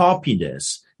can copy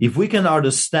this, if we can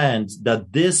understand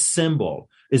that this symbol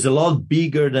is a lot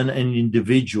bigger than an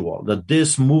individual, that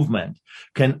this movement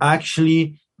can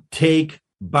actually take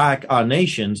back our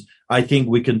nations, I think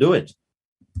we can do it.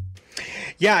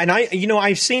 Yeah, and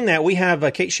I've seen that. We have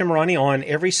Kate Shemirani on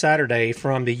every Saturday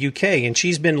from the UK, and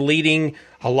she's been leading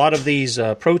a lot of these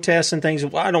protests and things.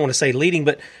 Well, I don't want to say leading,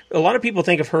 but a lot of people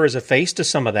think of her as a face to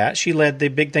some of that. She led the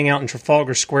big thing out in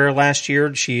Trafalgar Square last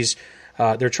year. She's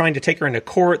they're trying to take her into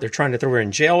court. They're trying to throw her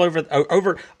in jail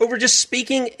over just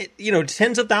speaking,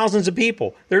 tens of thousands of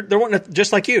people. They're wanting to,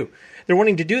 just like you. They're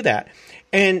wanting to do that.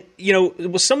 And,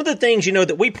 some of the things,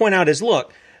 that we point out is,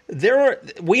 look,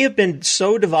 we have been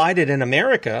so divided in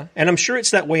America, and I'm sure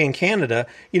it's that way in Canada,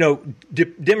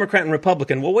 Democrat and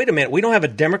Republican. Well, wait a minute. We don't have a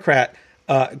Democrat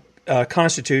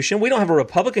Constitution. We don't have a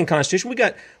Republican Constitution. We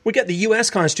got the U.S.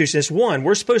 Constitution. It's one.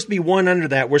 We're supposed to be one under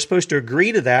that. We're supposed to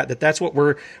agree to that's what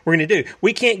we're going to do.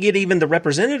 We can't get even the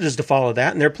representatives to follow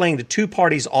that, and they're playing the two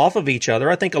parties off of each other.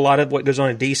 I think a lot of what goes on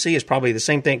in D.C. is probably the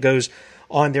same thing that goes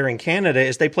on there in Canada.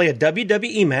 Is they play a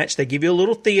WWE match, they give you a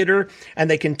little theater, and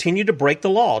they continue to break the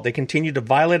law. They continue to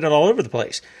violate it all over the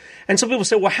place. And some people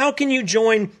say, well, how can you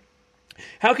join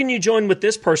with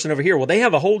this person over here? Well, they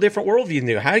have a whole different worldview than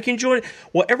you. How can you join?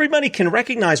 Well, everybody can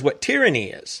recognize what tyranny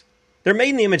is. They're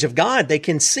made in the image of God. They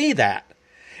can see that.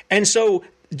 And so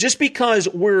just because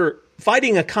we're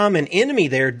fighting a common enemy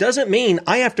there doesn't mean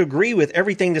I have to agree with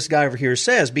everything this guy over here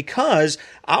says, because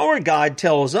our God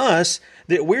tells us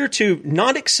that we're to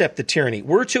not accept the tyranny.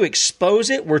 We're to expose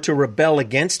it. We're to rebel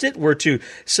against it. We're to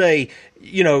say,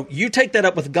 you take that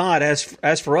up with God.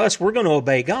 As for us, we're going to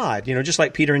obey God, just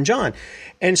like Peter and John.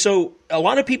 And so a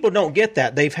lot of people don't get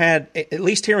that. They've had, at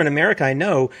least here in America, I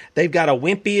know, they've got a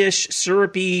wimpyish,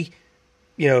 syrupy,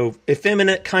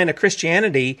 effeminate kind of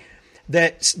Christianity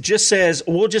that just says,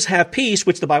 we'll just have peace,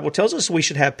 which the Bible tells us we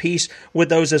should have peace with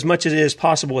those as much as it is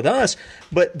possible with us.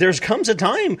 But there comes a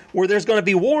time where there's going to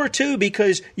be war too,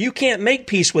 because you can't make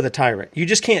peace with a tyrant. You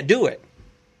just can't do it.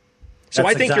 So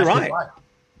I think you're right.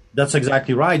 That's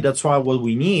exactly right. That's why what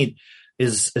we need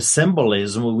is a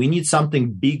symbolism. We need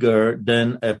something bigger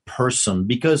than a person,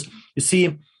 because you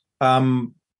see,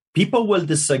 people will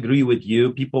disagree with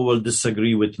you. People will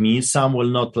disagree with me. Some will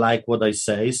not like what I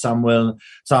say. Some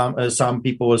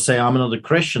people will say, I'm not a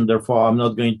Christian, therefore I'm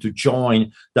not going to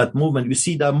join that movement. You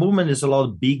see, that movement is a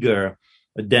lot bigger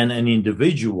than an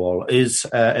individual. Is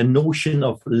a notion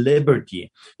of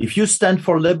liberty. If you stand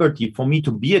for liberty, for me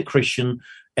to be a Christian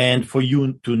and for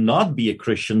you to not be a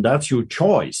Christian, that's your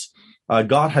choice.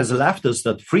 God has left us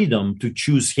that freedom to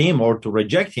choose him or to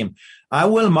reject him. I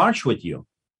will march with you.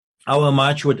 I will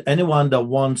march with anyone that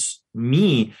wants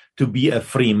me to be a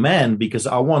free man, because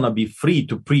I want to be free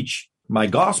to preach my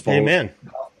gospel. Amen.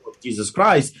 The gospel of Jesus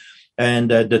Christ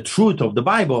and the truth of the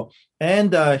Bible.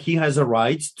 And he has a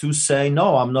right to say,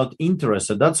 no, I'm not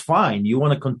interested. That's fine. You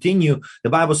want to continue. The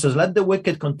Bible says, let the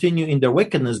wicked continue in their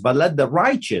wickedness, but let the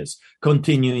righteous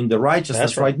continue in the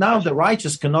righteousness. Right now, the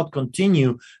righteous cannot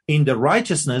continue in the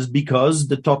righteousness because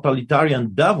the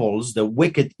totalitarian devils, the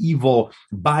wicked, evil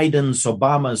Bidens,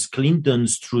 Obamas,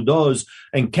 Clintons, Trudeaus,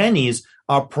 and Kennys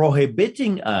are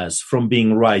prohibiting us from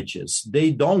being righteous.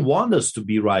 They don't want us to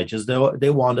be righteous.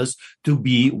 They want us to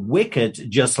be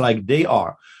wicked just like they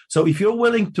are. So if you're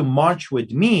willing to march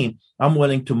with me, I'm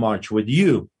willing to march with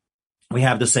you. We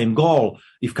have the same goal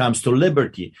if it comes to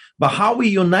liberty. But how we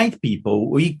unite people,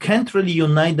 we can't really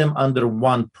unite them under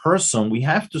one person. We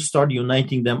have to start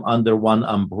uniting them under one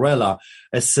umbrella,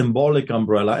 a symbolic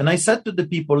umbrella. And I said to the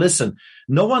people, listen,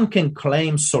 no one can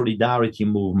claim solidarity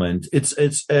movement. It's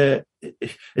a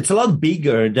lot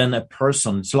bigger than a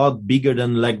person. It's a lot bigger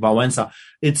than Lech Wałęsa.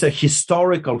 It's a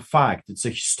historical fact. It's a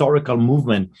historical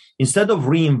movement. Instead of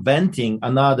reinventing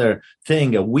another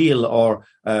thing, a wheel, or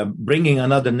bringing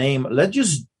another name, let's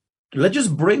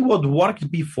just bring what worked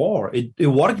before. It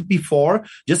worked before,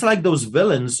 just like those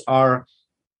villains are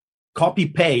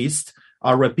copy-paste,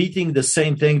 are repeating the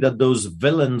same thing that those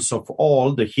villains of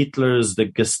all, the Hitlers, the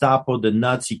Gestapo, the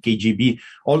Nazi, KGB,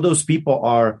 all those people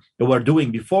were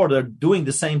doing before. They're doing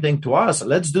the same thing to us.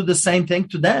 Let's do the same thing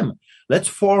to them. Let's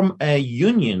form a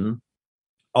union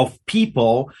of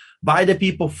people, by the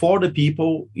people, for the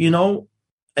people,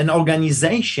 an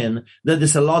organization that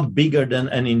is a lot bigger than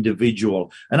an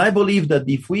individual. And I believe that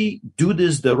if we do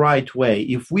this the right way,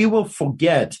 if we will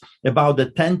forget about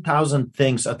the 10,000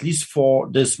 things, at least for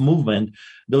this movement,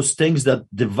 those things that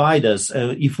divide us,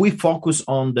 if we focus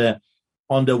on the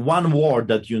one word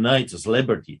that unites us,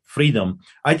 liberty, freedom,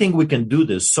 I think we can do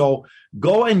this. So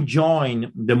go and join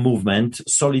the movement,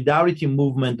 Solidarity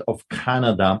Movement of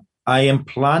Canada. I am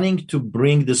planning to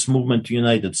bring this movement to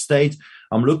United States.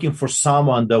 I'm looking for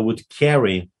someone that would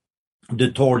carry the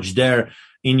torch there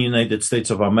in United States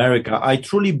of America. I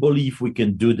truly believe we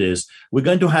can do this. We're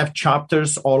going to have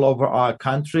chapters all over our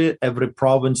country, every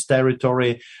province,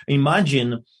 territory.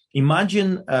 Imagine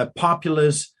a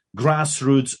populist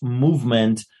grassroots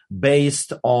movement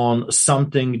based on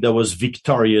something that was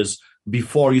victorious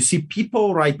before. You see,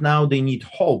 people right now, they need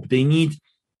hope. They need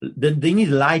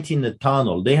light in the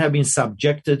tunnel. They have been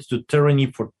subjected to tyranny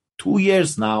for 2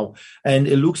 years now, and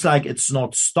it looks like it's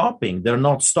not stopping. They're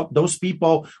not stop. Those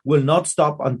people will not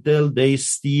stop until they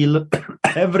steal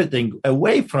everything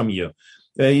away from you.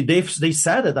 They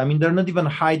said it. I mean, they're not even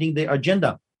hiding their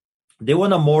agenda. They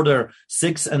want to murder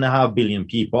 6.5 billion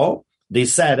people. They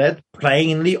said it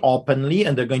plainly, openly,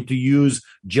 and they're going to use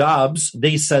jobs.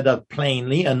 They said that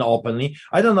plainly and openly.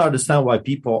 I don't understand why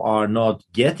people are not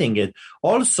getting it.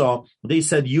 Also, they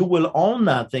said you will own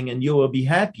nothing and you will be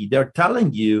happy. They're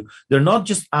telling you they're not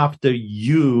just after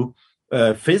you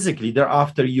physically. They're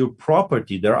after your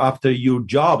property. They're after your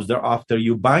jobs. They're after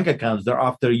your bank accounts. They're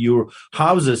after your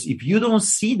houses. If you don't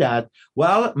see that,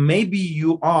 well, maybe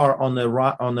you are on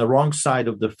the wrong side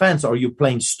of the fence, or you're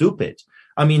playing stupid.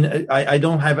 I mean, I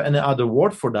don't have any other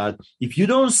word for that. If you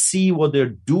don't see what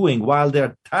they're doing while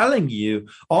they're telling you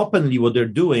openly what they're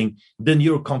doing, then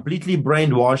you're completely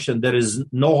brainwashed and there is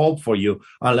no hope for you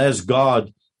unless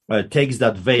God takes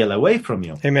that veil away from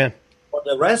you. Amen. For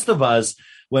the rest of us,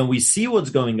 when we see what's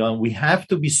going on, we have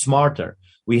to be smarter.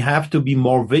 We have to be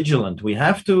more vigilant. We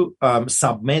have to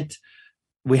submit.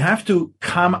 We have to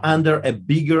come under a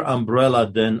bigger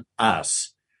umbrella than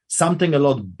us, something a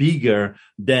lot bigger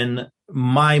than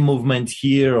my movement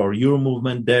here or your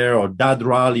movement there or that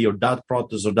rally or that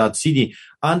protest or that city,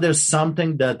 under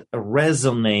something that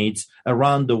resonates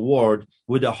around the world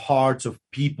with the hearts of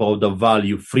people that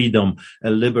value freedom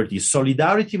and liberty.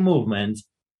 Solidarity movement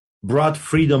brought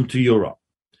freedom to Europe.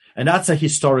 And that's a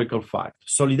historical fact.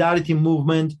 Solidarity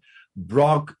movement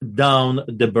broke down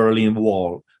the Berlin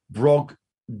Wall, broke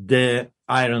the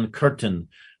Iron Curtain.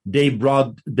 They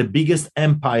brought the biggest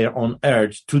empire on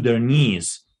earth to their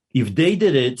knees. If they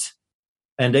did it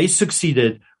and they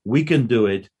succeeded, we can do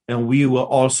it, and we will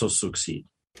also succeed.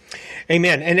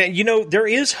 Amen. And, there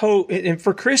is hope. And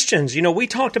for Christians, we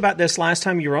talked about this last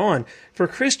time you were on. For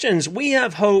Christians, we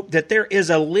have hope that there is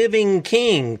a living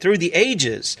king through the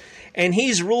ages, and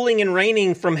he's ruling and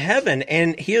reigning from heaven,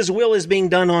 and his will is being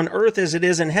done on earth as it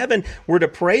is in heaven. We're to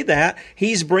pray that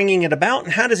he's bringing it about.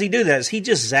 And how does he do that? Is he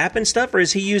just zapping stuff, or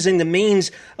is he using the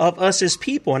means of us as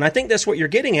people? And I think that's what you're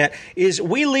getting at, is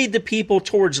we lead the people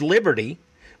towards liberty.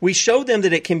 We show them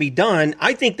that it can be done.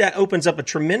 I think that opens up a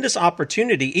tremendous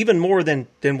opportunity, even more than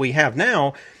we have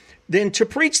now, than to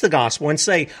preach the gospel and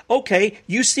say, okay,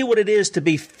 you see what it is to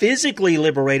be physically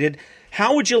liberated.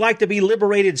 How would you like to be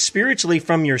liberated spiritually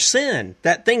from your sin?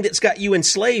 That thing that's got you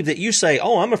enslaved, that you say,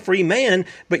 oh, I'm a free man,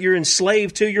 but you're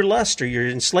enslaved to your lust, or you're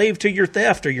enslaved to your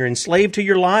theft, or you're enslaved to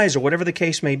your lies, or whatever the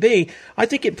case may be. I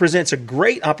think it presents a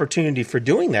great opportunity for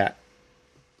doing that.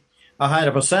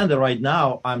 100%. Right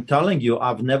now, I'm telling you,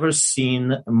 I've never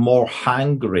seen more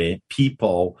hungry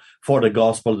people for the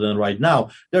gospel than right now.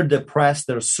 They're depressed,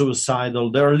 they're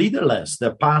suicidal, they're leaderless.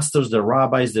 Their pastors, their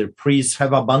rabbis, their priests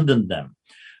have abandoned them.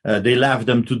 They left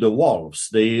them to the wolves.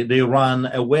 They ran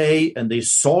away and they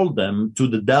sold them to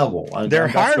the devil. They're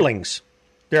hirelings.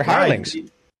 They're hirelings.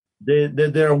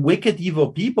 They're wicked,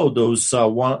 evil people. Those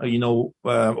wannabe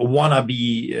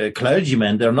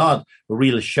clergymen. They're not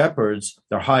real shepherds.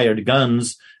 They're hired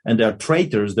guns, and they're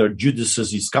traitors. They're Judas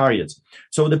Iscariots.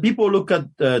 So the people look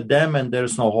at them, and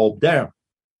there's no hope there.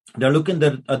 They're looking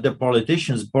at the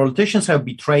politicians. Politicians have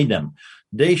betrayed them.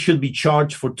 They should be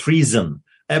charged for treason.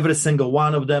 Every single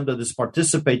one of them that is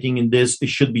participating in this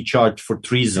should be charged for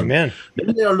treason. Amen.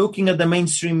 Then they are looking at the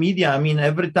mainstream media. I mean,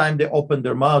 every time they open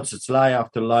their mouths, it's lie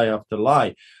after lie after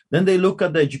lie. Then they look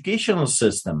at the educational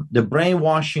system, the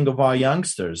brainwashing of our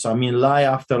youngsters. I mean, lie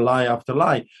after lie after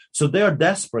lie. So they are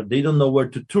desperate. They don't know where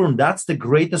to turn. That's the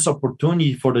greatest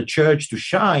opportunity for the church to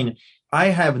shine. I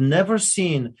have never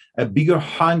seen a bigger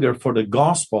hunger for the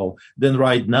gospel than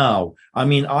right now. I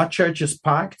mean, our church is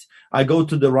packed. I go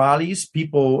to the rallies.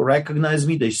 People recognize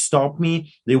me. They stop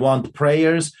me. They want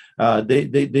prayers.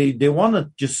 They want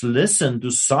to just listen to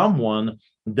someone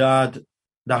that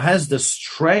has the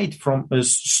strength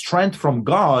from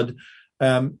God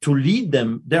to lead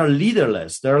them. They're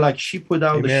leaderless. They're like sheep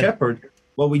without a shepherd.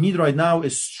 What we need right now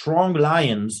is strong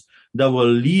lions that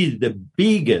will lead the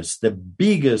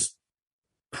biggest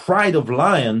pride of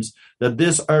lions that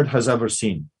this earth has ever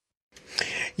seen.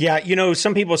 Yeah,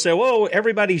 some people say, "Whoa,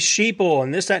 everybody's sheeple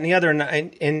and this, that, and the other."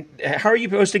 And how are you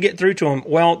supposed to get through to them?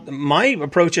 Well, my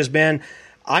approach has been,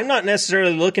 I'm not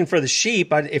necessarily looking for the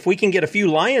sheep. If we can get a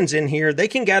few lions in here, they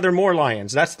can gather more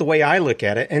lions. That's the way I look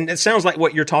at it. And it sounds like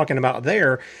what you're talking about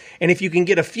there. And if you can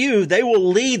get a few, they will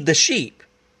lead the sheep.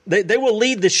 They will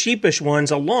lead the sheepish ones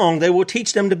along. They will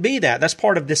teach them to be that. That's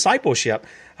part of discipleship.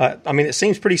 It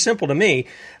seems pretty simple to me,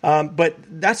 but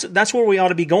that's where we ought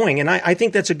to be going, and I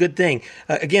think that's a good thing.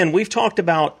 Again, we've talked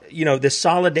about this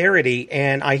solidarity,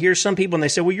 and I hear some people and they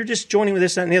say, "Well, you're just joining with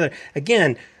this, that, and the other."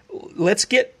 Again,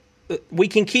 we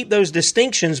can keep those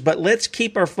distinctions, but let's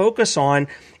keep our focus on,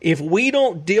 if we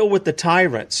don't deal with the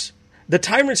tyrants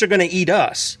are going to eat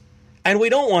us, and we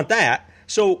don't want that.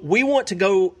 So we want to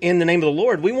go in the name of the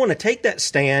Lord. We want to take that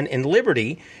stand in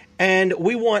liberty, and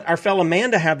we want our fellow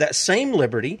man to have that same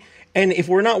liberty. And if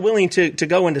we're not willing to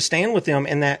go and to stand with them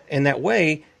in that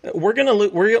way, we are going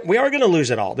to lose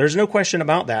it all. There's no question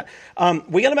about that.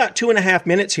 We got about 2.5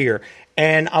 minutes here,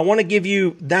 and I want to give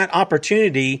you that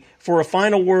opportunity for a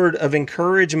final word of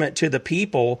encouragement to the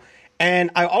people.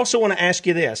 And I also want to ask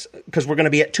you this, because we're going to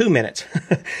be at 2 minutes.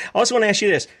 I also want to ask you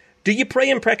this: do you pray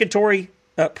imprecatory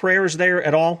prayers there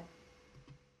at all?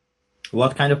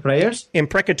 What kind of prayers?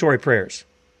 Imprecatory prayers.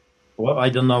 Well, I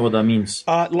don't know what that means.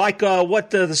 Like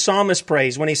what the psalmist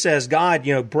prays when he says, "God,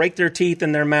 break their teeth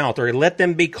in their mouth," or "Let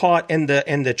them be caught in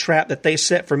the trap that they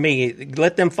set for me.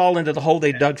 Let them fall into the hole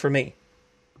they dug for me."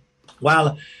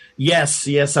 Well, yes,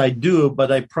 I do,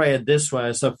 but I pray it this way.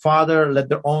 I say, "Father, let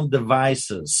their own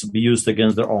devices be used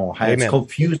against their own heads.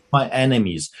 Confuse my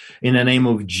enemies in the name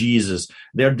of Jesus.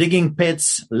 They're digging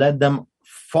pits. Let them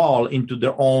fall into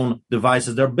their own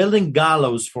devices. They're building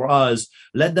gallows for us.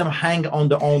 Let them hang on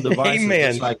their own devices." Amen.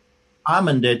 It's like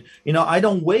Haman did. I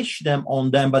don't wish them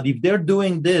on them, but if they're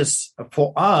doing this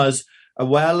for us,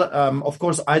 of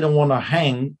course, I don't want to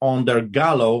hang on their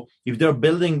gallows. If they're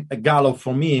building a gallows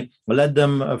for me, let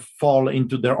them fall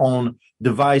into their own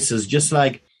devices. Just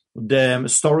like the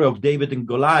story of David and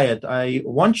Goliath, I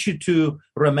want you to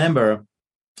remember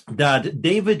that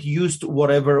David used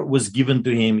whatever was given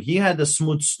to him. He had a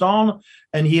smooth stone,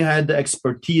 and he had the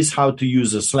expertise how to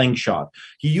use a slingshot.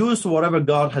 He used whatever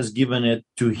God has given it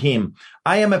to him.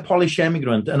 I am a Polish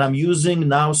immigrant, and I'm using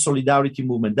now Solidarity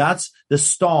Movement. That's the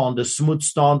stone, the smooth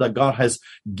stone that God has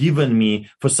given me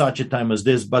for such a time as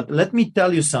this. But let me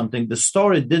tell you something. The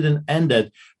story didn't end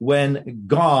it when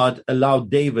God allowed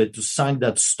David to sink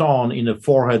that stone in the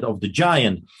forehead of the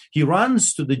giant. He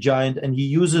runs to the giant, and he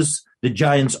uses the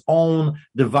giant's own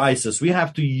devices. We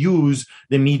have to use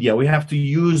the media. We have to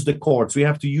use the courts. We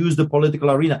have to use the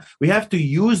political arena. We have to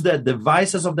use the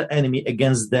devices of the enemy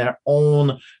against their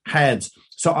own heads.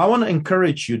 So I want to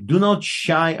encourage you, do not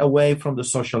shy away from the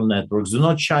social networks. Do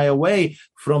not shy away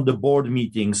from the board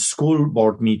meetings, school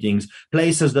board meetings,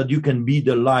 places that you can be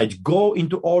the light. Go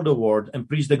into all the world and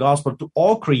preach the gospel to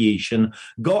all creation.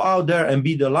 Go out there and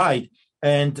be the light,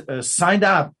 and sign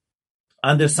up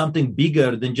under something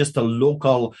bigger than just a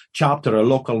local chapter, a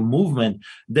local movement.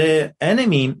 The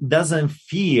enemy doesn't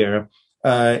fear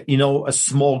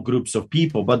small groups of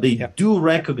people, but they do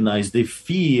recognize, they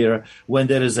fear when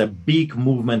there is a big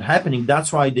movement happening.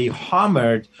 That's why they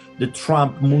hammered the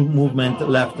Trump movement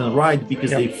left and right,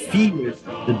 because they feared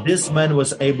that this man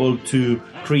was able to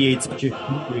create such a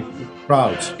huge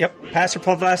crowd. Yep. Pastor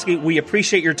Pawlowski, we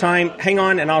appreciate your time. Hang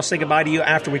on, and I'll say goodbye to you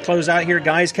after we close out here.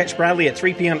 Guys, catch Bradley at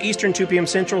 3 p.m. Eastern, 2 p.m.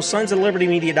 Central,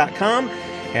 sonsoflibertymedia.com.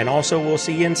 And also, we'll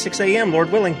see you in 6 a.m.,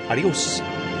 Lord willing. Adios.